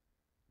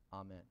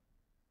 Amen.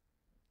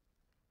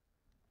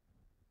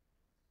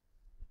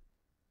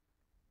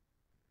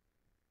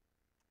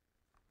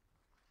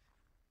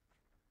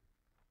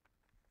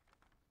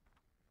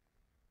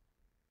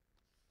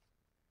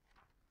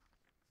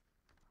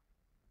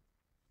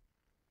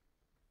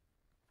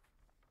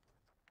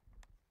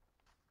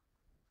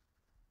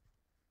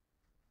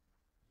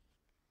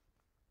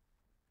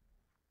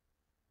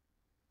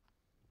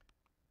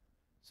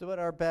 So at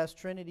our best,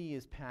 Trinity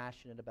is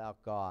passionate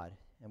about God,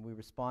 and we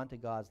respond to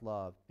God's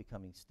love,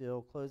 becoming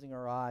still, closing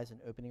our eyes, and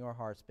opening our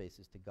heart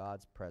spaces to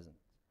God's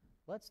presence.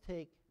 Let's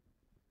take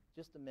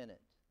just a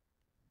minute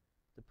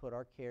to put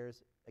our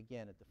cares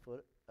again at the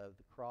foot of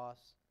the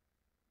cross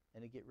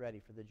and to get ready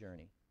for the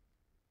journey.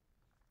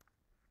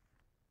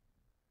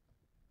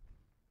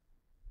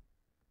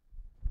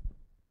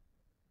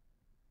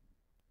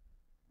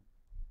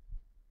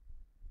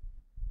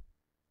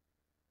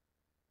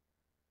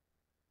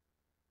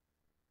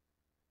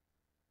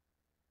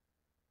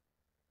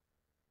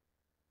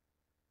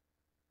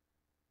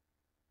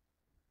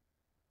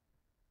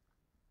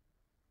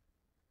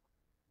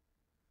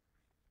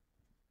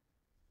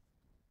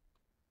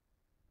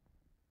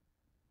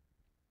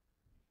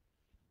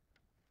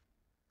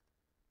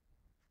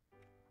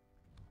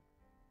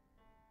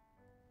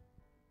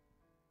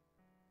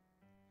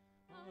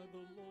 I,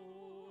 the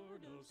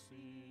Lord of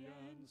sea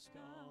and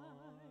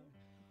sky,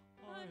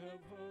 I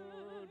have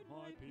heard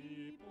my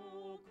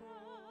people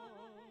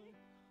cry,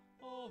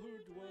 all who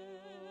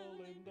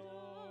dwell in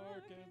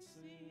dark and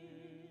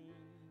sin,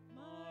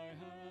 my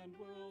hand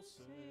will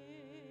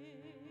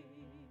save.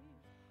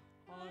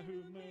 I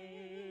who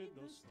made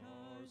the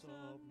stars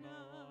of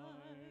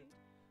night,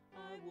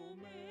 I will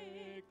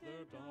make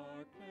their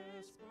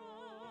darkness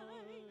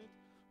bright.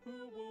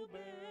 Who will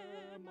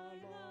bear my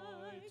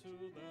light to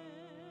them?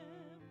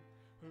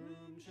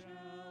 Whom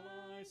shall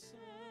I send?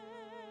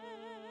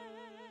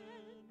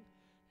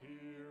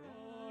 Here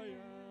I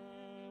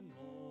am,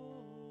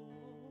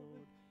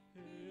 Lord.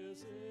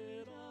 Is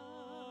it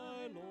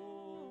I,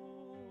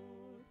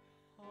 Lord?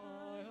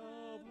 I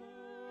have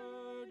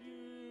heard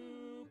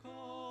you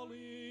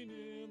calling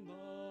in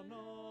the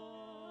night.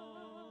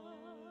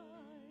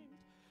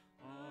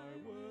 I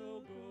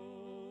will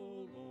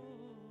go,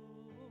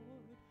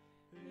 Lord,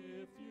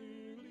 if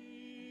you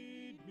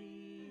lead me.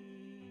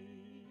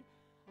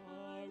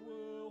 I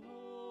will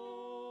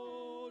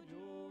hold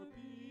your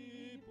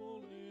people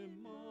in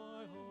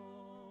my heart.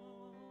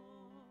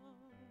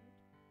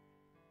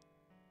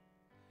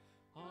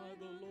 I,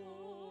 the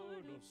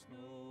Lord of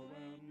snow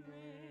and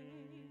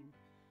rain,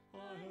 I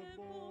have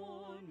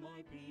borne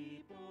my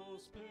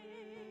people's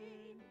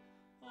pain.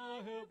 I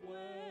have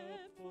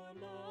wept for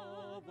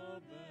love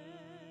of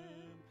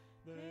them,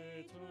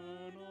 they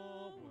turn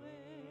away.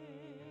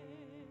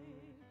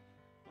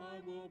 I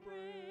will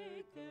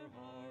break their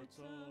hearts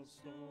of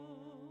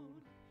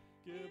stone,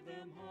 give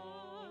them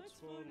hearts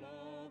for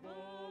love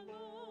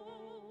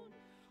alone.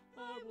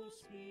 I will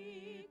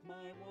speak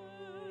my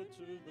word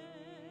to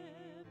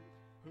them.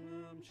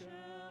 Whom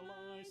shall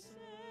I send?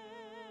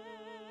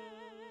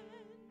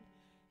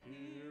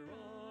 Here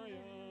I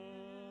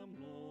am,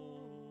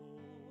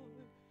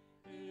 Lord.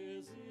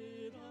 Is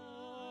it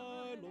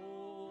I,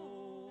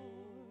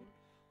 Lord?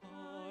 I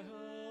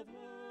have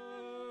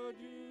heard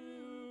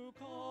you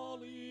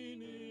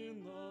calling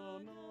in the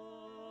night.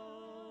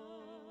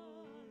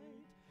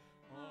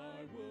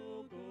 I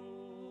will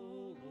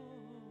go,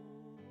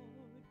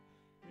 Lord,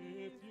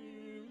 if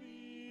you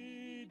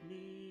lead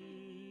me.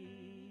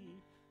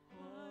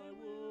 I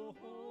will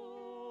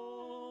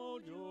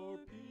hold your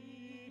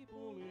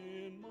people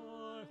in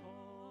my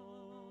heart.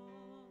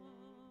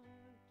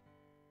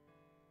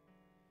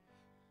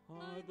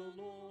 I, the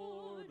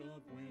Lord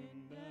of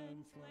wind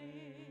and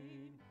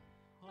flame,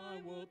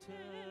 I will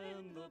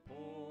tend the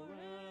poor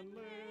and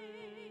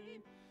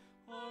lame.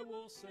 I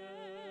will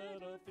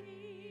set a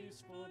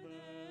feast for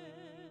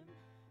them.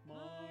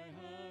 My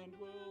hand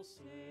will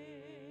save.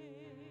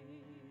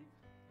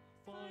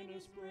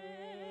 Finest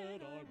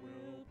bread I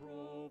will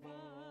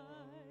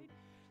provide,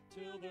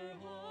 till their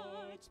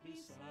hearts be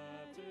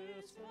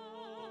satisfied.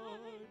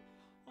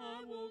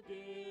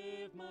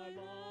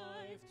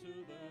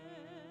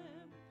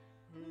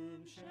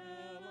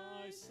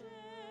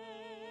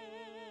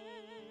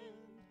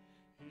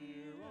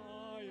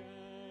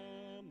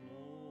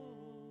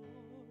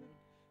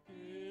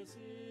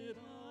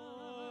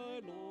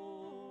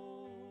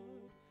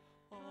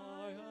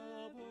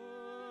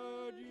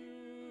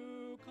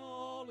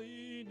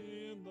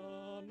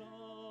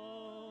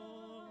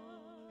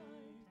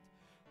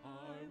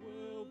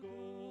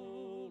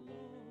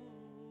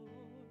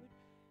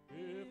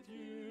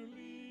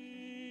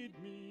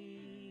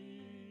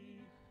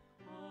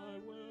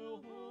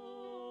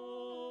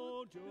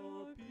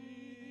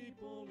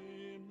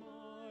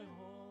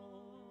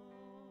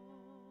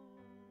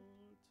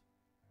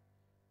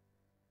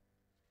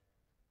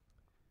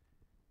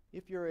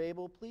 If you're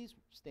able, please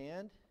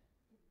stand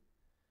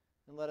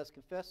and let us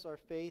confess our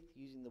faith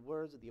using the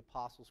words of the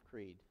Apostles'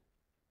 Creed.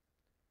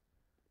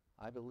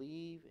 I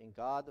believe in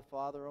God the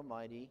Father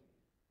Almighty,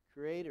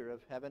 creator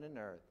of heaven and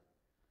earth.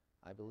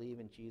 I believe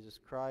in Jesus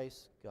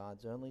Christ,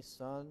 God's only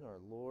Son, our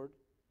Lord,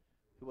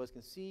 who was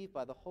conceived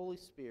by the Holy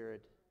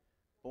Spirit,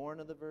 born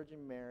of the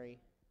Virgin Mary,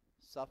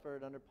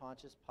 suffered under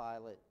Pontius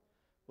Pilate,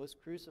 was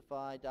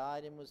crucified,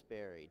 died, and was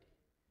buried.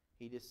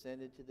 He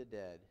descended to the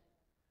dead.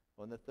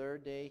 On the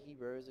third day he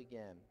rose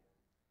again.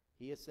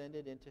 He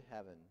ascended into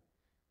heaven.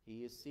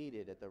 He is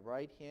seated at the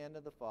right hand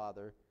of the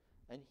Father,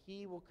 and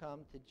he will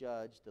come to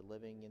judge the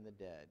living and the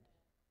dead.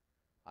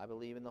 I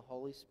believe in the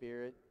Holy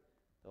Spirit,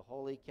 the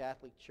Holy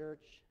Catholic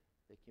Church,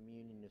 the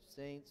communion of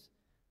saints,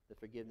 the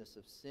forgiveness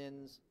of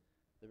sins,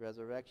 the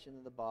resurrection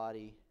of the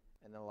body,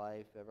 and the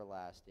life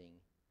everlasting.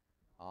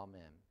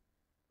 Amen.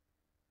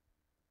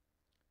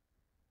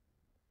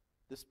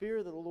 The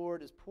Spirit of the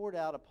Lord is poured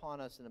out upon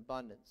us in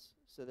abundance,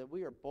 so that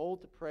we are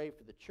bold to pray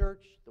for the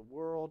church, the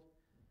world,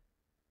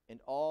 and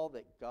all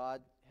that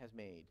God has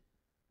made.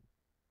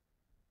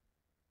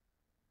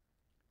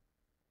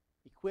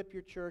 Equip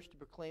your church to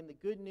proclaim the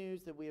good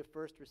news that we have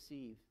first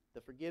received,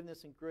 the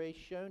forgiveness and grace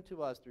shown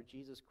to us through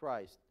Jesus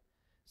Christ.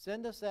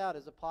 Send us out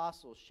as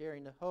apostles,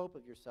 sharing the hope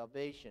of your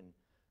salvation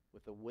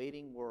with a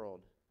waiting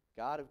world.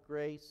 God of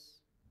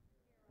grace,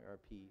 our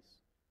peace.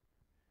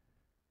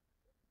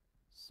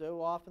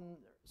 So often,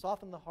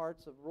 soften the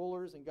hearts of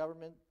rulers and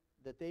government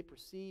that they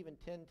perceive and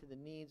tend to the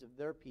needs of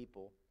their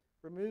people.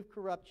 Remove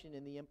corruption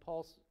and the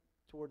impulse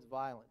towards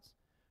violence.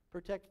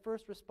 Protect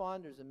first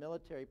responders and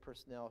military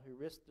personnel who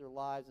risk their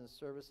lives in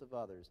service of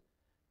others.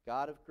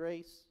 God of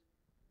grace,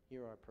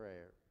 hear our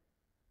prayer.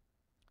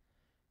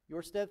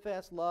 Your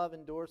steadfast love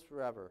endures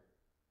forever.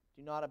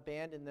 Do not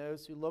abandon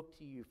those who look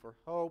to you for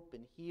hope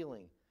and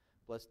healing.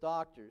 Bless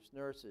doctors,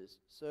 nurses,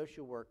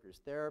 social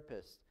workers,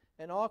 therapists,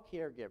 and all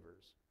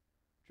caregivers.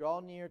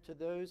 Draw near to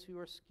those who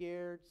are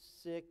scared,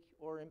 sick,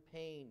 or in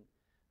pain,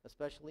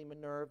 especially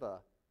Minerva,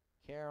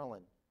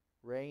 Carolyn,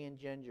 Ray and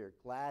Ginger,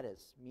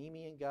 Gladys,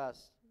 Mimi and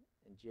Gus,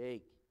 and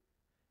Jake,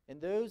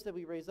 and those that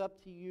we raise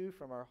up to you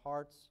from our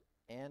hearts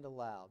and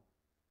aloud.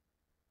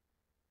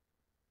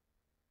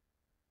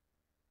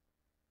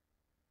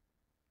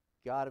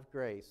 God of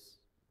grace,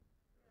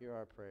 hear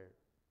our prayer.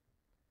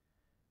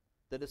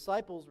 The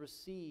disciples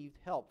received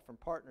help from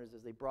partners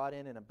as they brought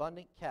in an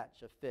abundant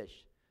catch of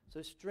fish.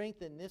 So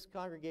strengthen this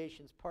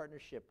congregation's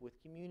partnership with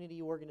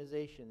community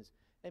organizations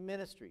and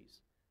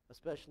ministries,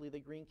 especially the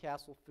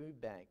Greencastle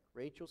Food Bank,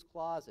 Rachel's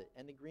Closet,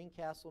 and the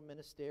Greencastle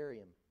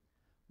Ministerium.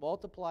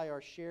 Multiply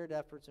our shared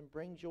efforts and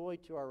bring joy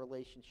to our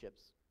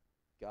relationships.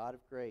 God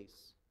of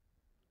grace.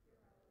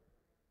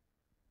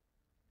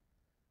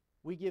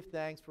 We give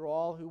thanks for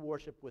all who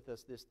worship with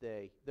us this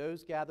day,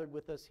 those gathered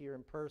with us here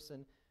in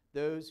person,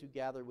 those who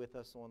gather with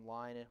us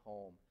online at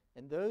home,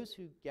 and those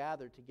who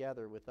gather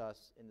together with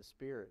us in the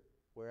Spirit,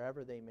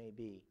 wherever they may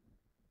be.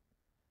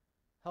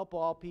 Help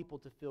all people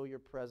to feel your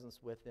presence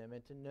with them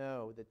and to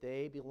know that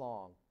they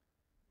belong.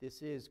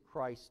 This is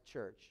Christ's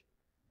church,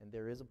 and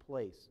there is a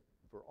place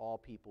for all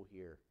people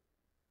here.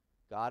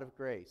 God of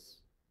grace.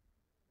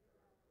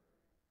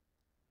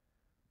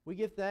 We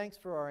give thanks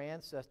for our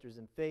ancestors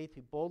in faith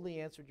who boldly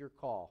answered your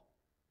call.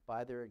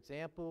 By their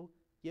example,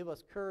 give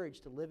us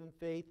courage to live in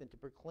faith and to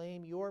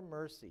proclaim your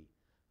mercy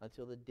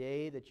until the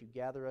day that you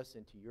gather us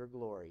into your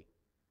glory.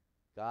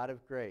 God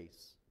of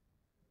grace.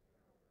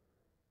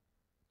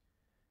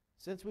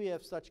 Since we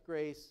have such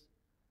grace,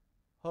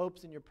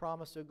 hopes in your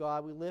promise, O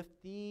God, we lift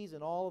these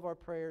and all of our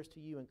prayers to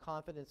you in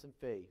confidence and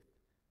faith.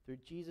 Through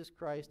Jesus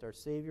Christ, our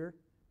Savior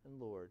and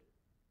Lord.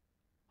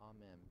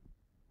 Amen.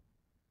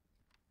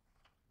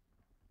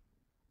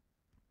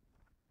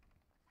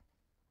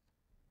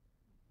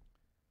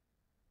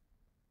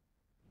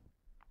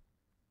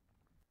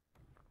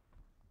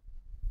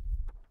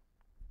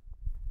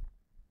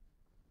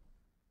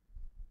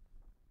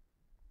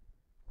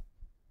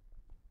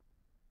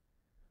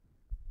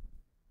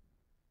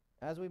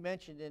 As we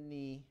mentioned in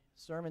the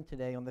sermon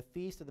today, on the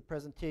feast of the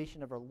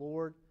presentation of our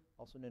Lord,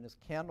 also known as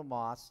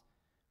Candlemas,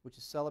 which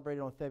is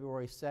celebrated on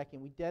February 2nd,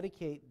 we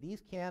dedicate these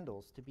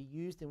candles to be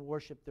used in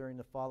worship during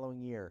the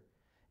following year.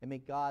 And may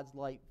God's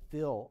light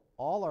fill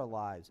all our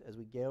lives as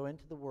we go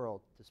into the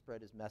world to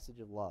spread his message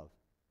of love.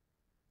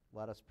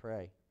 Let us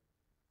pray.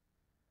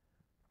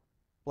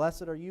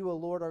 Blessed are you, O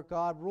Lord our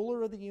God,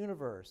 ruler of the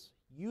universe.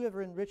 You have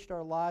enriched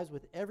our lives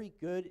with every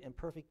good and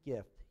perfect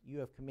gift. You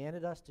have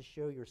commanded us to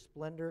show your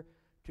splendor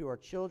to our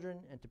children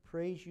and to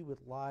praise you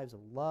with lives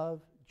of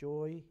love,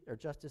 joy, or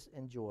justice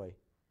and joy.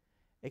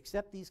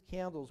 Accept these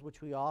candles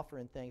which we offer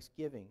in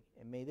thanksgiving,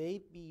 and may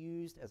they be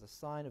used as a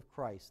sign of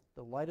Christ,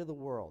 the light of the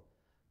world,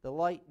 the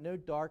light no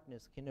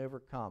darkness can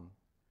overcome.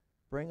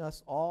 Bring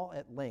us all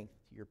at length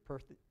to your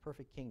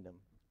perfect kingdom,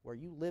 where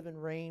you live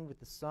and reign with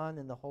the Son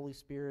and the Holy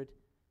Spirit,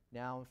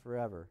 now and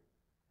forever.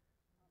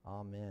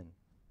 Amen.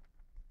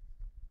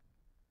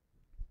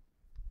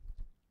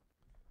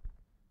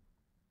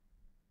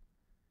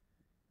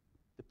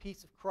 The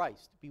peace of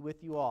Christ be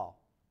with you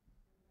all.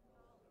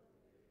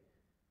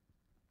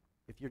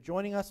 If you're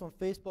joining us on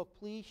Facebook,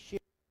 please share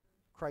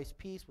Christ's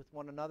peace with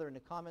one another in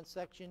the comments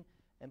section,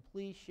 and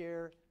please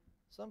share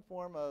some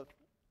form of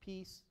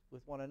peace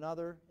with one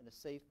another in a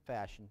safe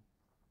fashion.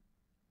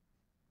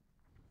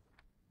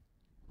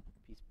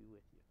 Peace be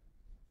with you.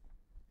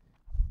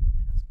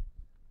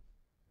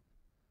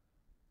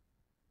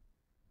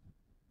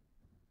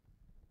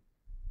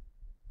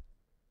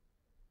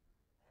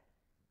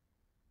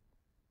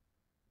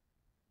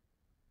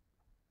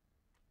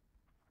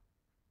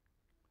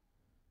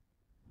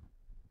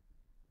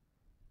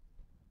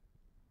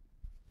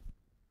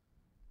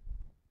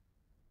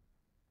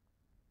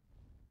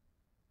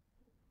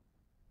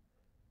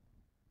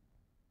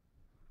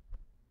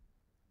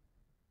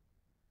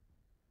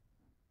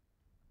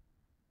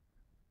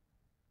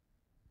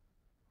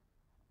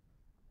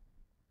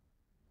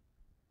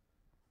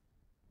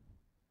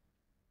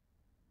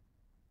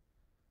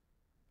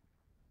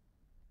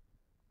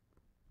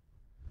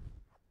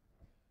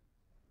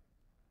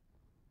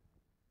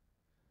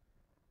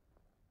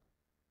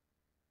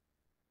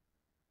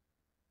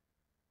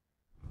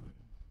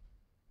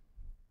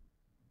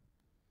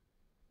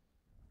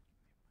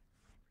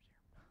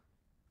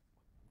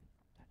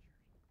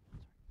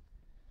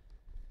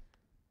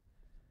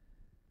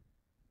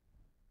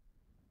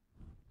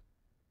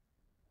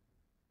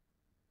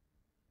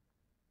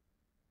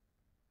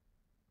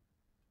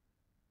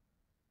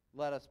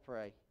 Let us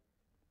pray.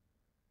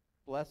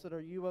 Blessed are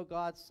you, O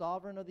God,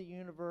 sovereign of the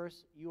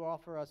universe. You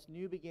offer us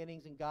new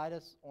beginnings and guide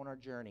us on our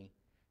journey.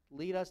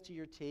 Lead us to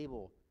your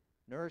table.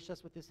 Nourish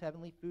us with this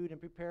heavenly food and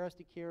prepare us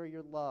to carry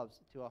your loves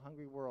to a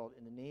hungry world.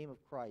 In the name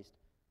of Christ,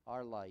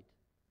 our light.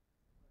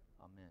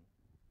 Amen.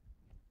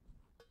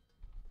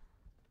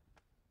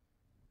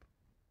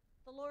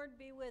 The Lord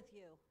be with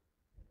you.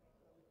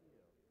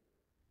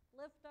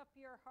 Lift up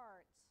your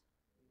hearts.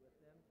 Be with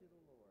them to the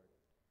Lord.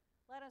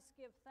 Let us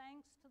give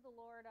thanks to the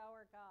Lord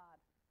our God.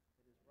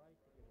 It is right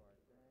to give our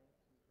thanks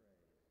and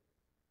praise.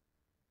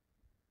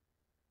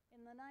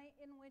 In the night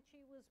in which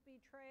he was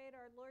betrayed,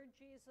 our Lord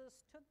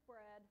Jesus took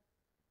bread,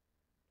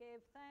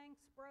 gave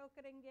thanks, broke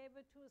it, and gave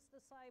it to his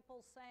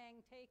disciples,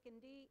 saying, "Take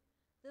and eat.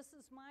 This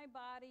is my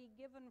body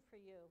given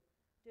for you.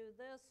 Do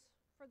this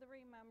for the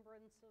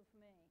remembrance of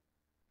me."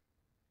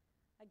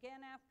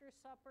 Again, after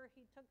supper,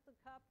 he took the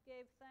cup,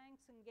 gave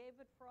thanks, and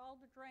gave it for all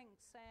to drink,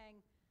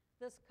 saying,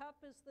 "This cup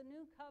is the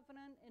new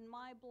covenant in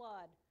my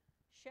blood,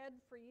 shed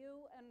for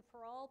you and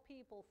for all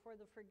people for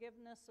the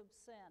forgiveness of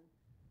sin.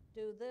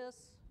 Do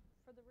this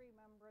for the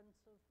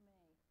remembrance of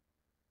me."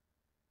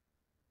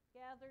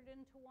 Gathered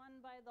into one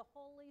by the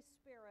Holy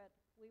Spirit,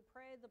 we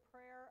pray the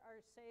prayer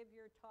our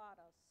Savior taught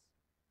us.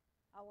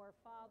 Our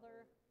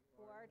Father,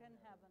 who art in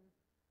heaven,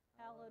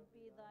 hallowed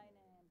be thy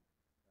name.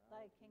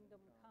 Thy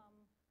kingdom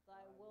come,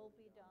 thy will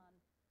be done,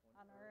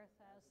 on earth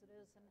as it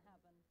is in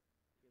heaven.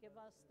 Give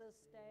us this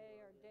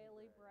day our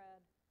daily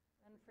bread,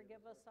 and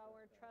forgive us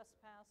our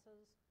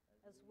trespasses,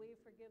 as we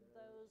forgive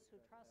those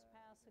who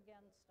trespass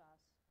against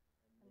us.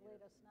 And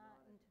lead us not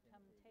into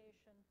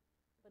temptation,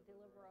 but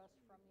deliver us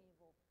from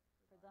evil.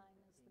 For thine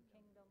is the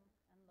kingdom,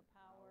 and the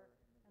power,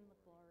 and the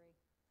glory,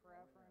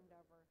 forever and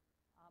ever.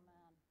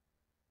 Amen.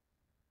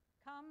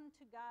 Come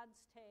to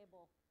God's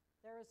table.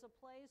 There is a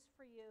place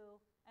for you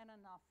and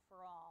enough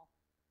for all.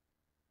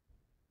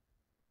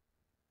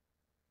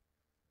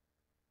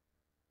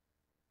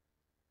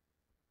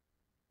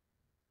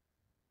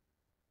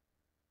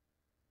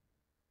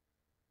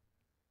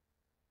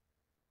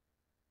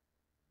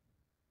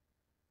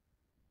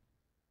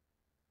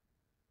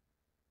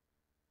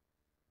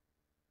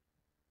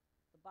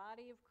 The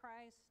body of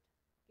Christ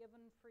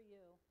given for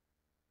you.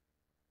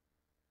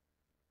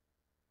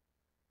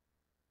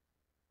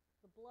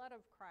 The blood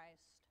of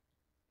Christ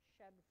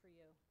shed for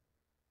you.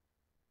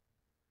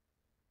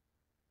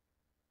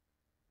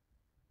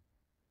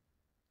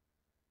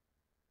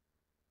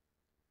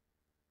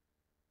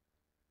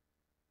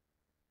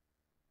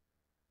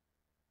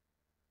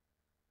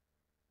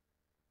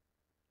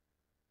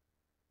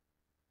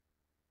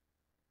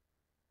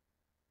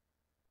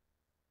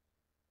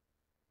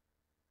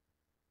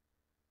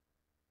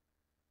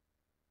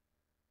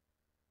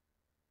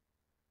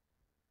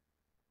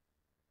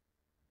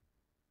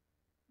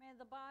 May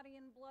the body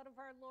and blood of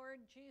our Lord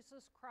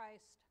Jesus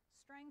Christ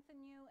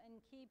strengthen you and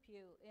keep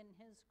you in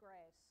his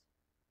grace.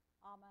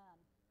 Amen.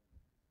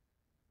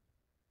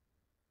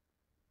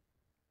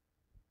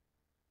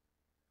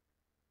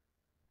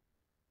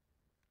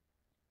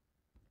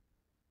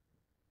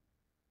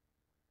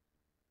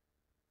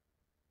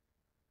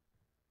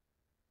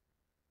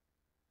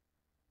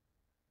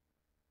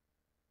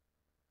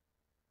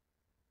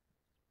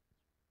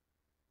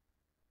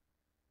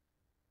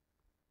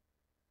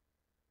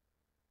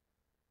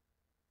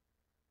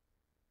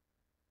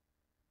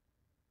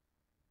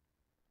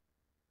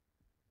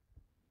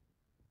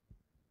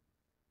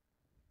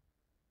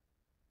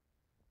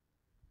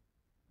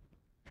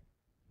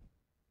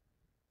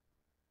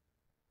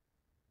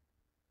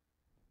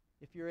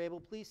 If you're able,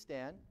 please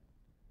stand.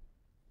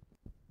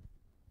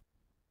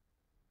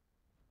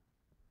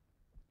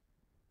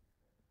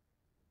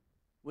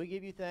 We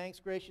give you thanks,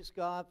 gracious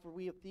God, for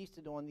we have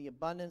feasted on the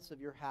abundance of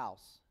your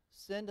house.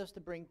 Send us to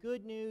bring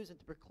good news and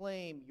to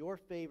proclaim your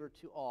favor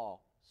to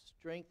all,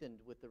 strengthened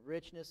with the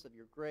richness of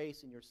your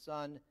grace in your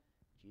Son,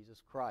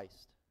 Jesus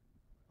Christ.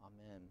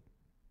 Amen.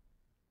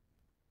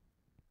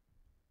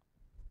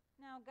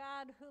 Now,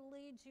 God, who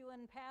leads you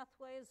in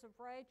pathways of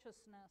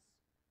righteousness,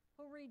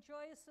 who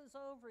rejoices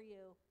over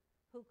you,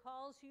 who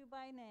calls you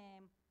by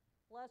name,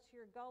 bless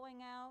your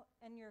going out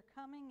and your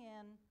coming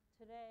in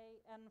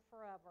today and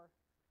forever.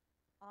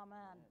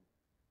 Amen.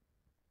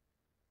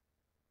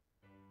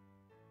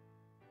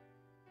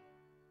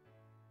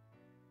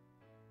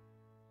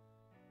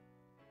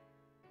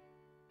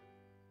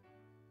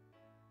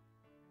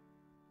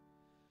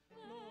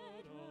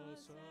 Let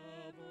us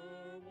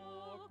ever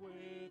walk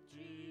with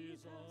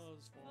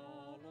Jesus,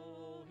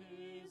 follow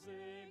his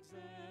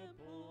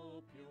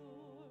example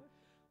pure.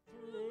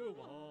 Through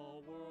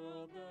a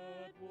world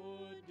that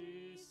would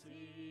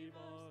deceive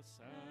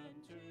us,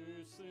 and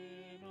to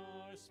sin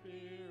our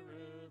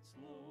spirits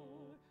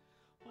lure.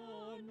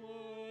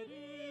 Onward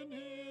in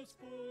his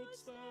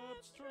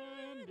footsteps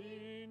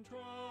trending,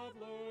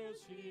 travelers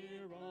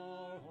here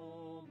our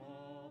home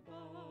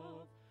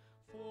above,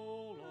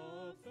 full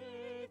of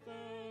faith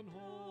and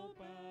hope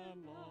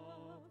and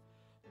love.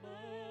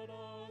 Let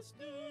us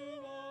do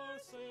our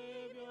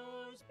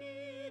Savior's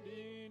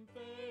bidding,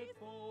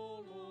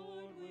 faithful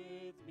Lord,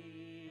 with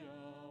me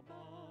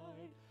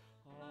abide.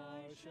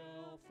 I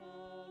shall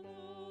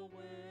follow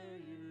where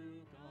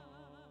you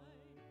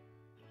guide.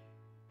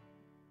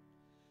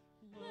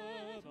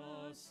 Let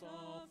us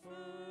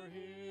suffer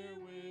here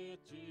with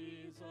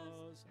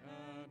Jesus,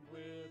 and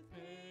with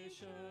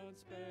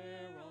patience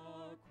bear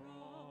our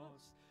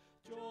cross.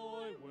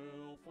 Joy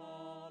will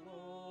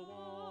follow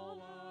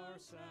all our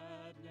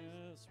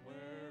sadness.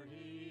 Where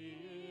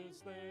he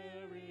is,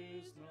 there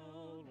is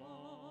no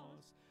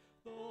loss.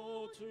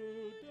 Though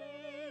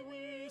today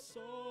we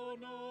sow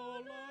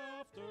no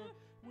laughter,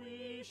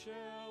 we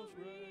shall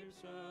reap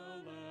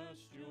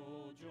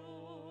celestial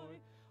joy.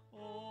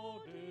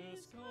 All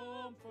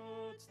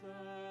discomforts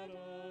that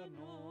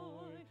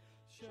annoy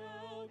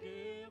shall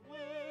give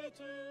way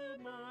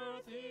to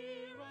mirth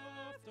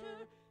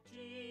hereafter.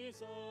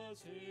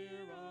 Jesus,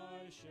 here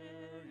I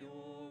share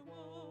your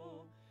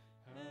woe.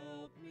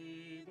 Help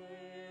me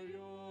there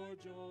your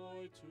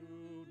joy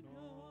to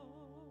know.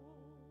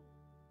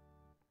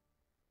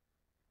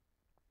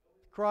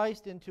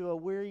 Christ into a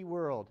weary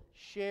world.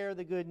 Share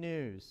the good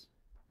news.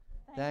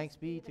 Thanks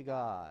be to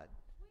God.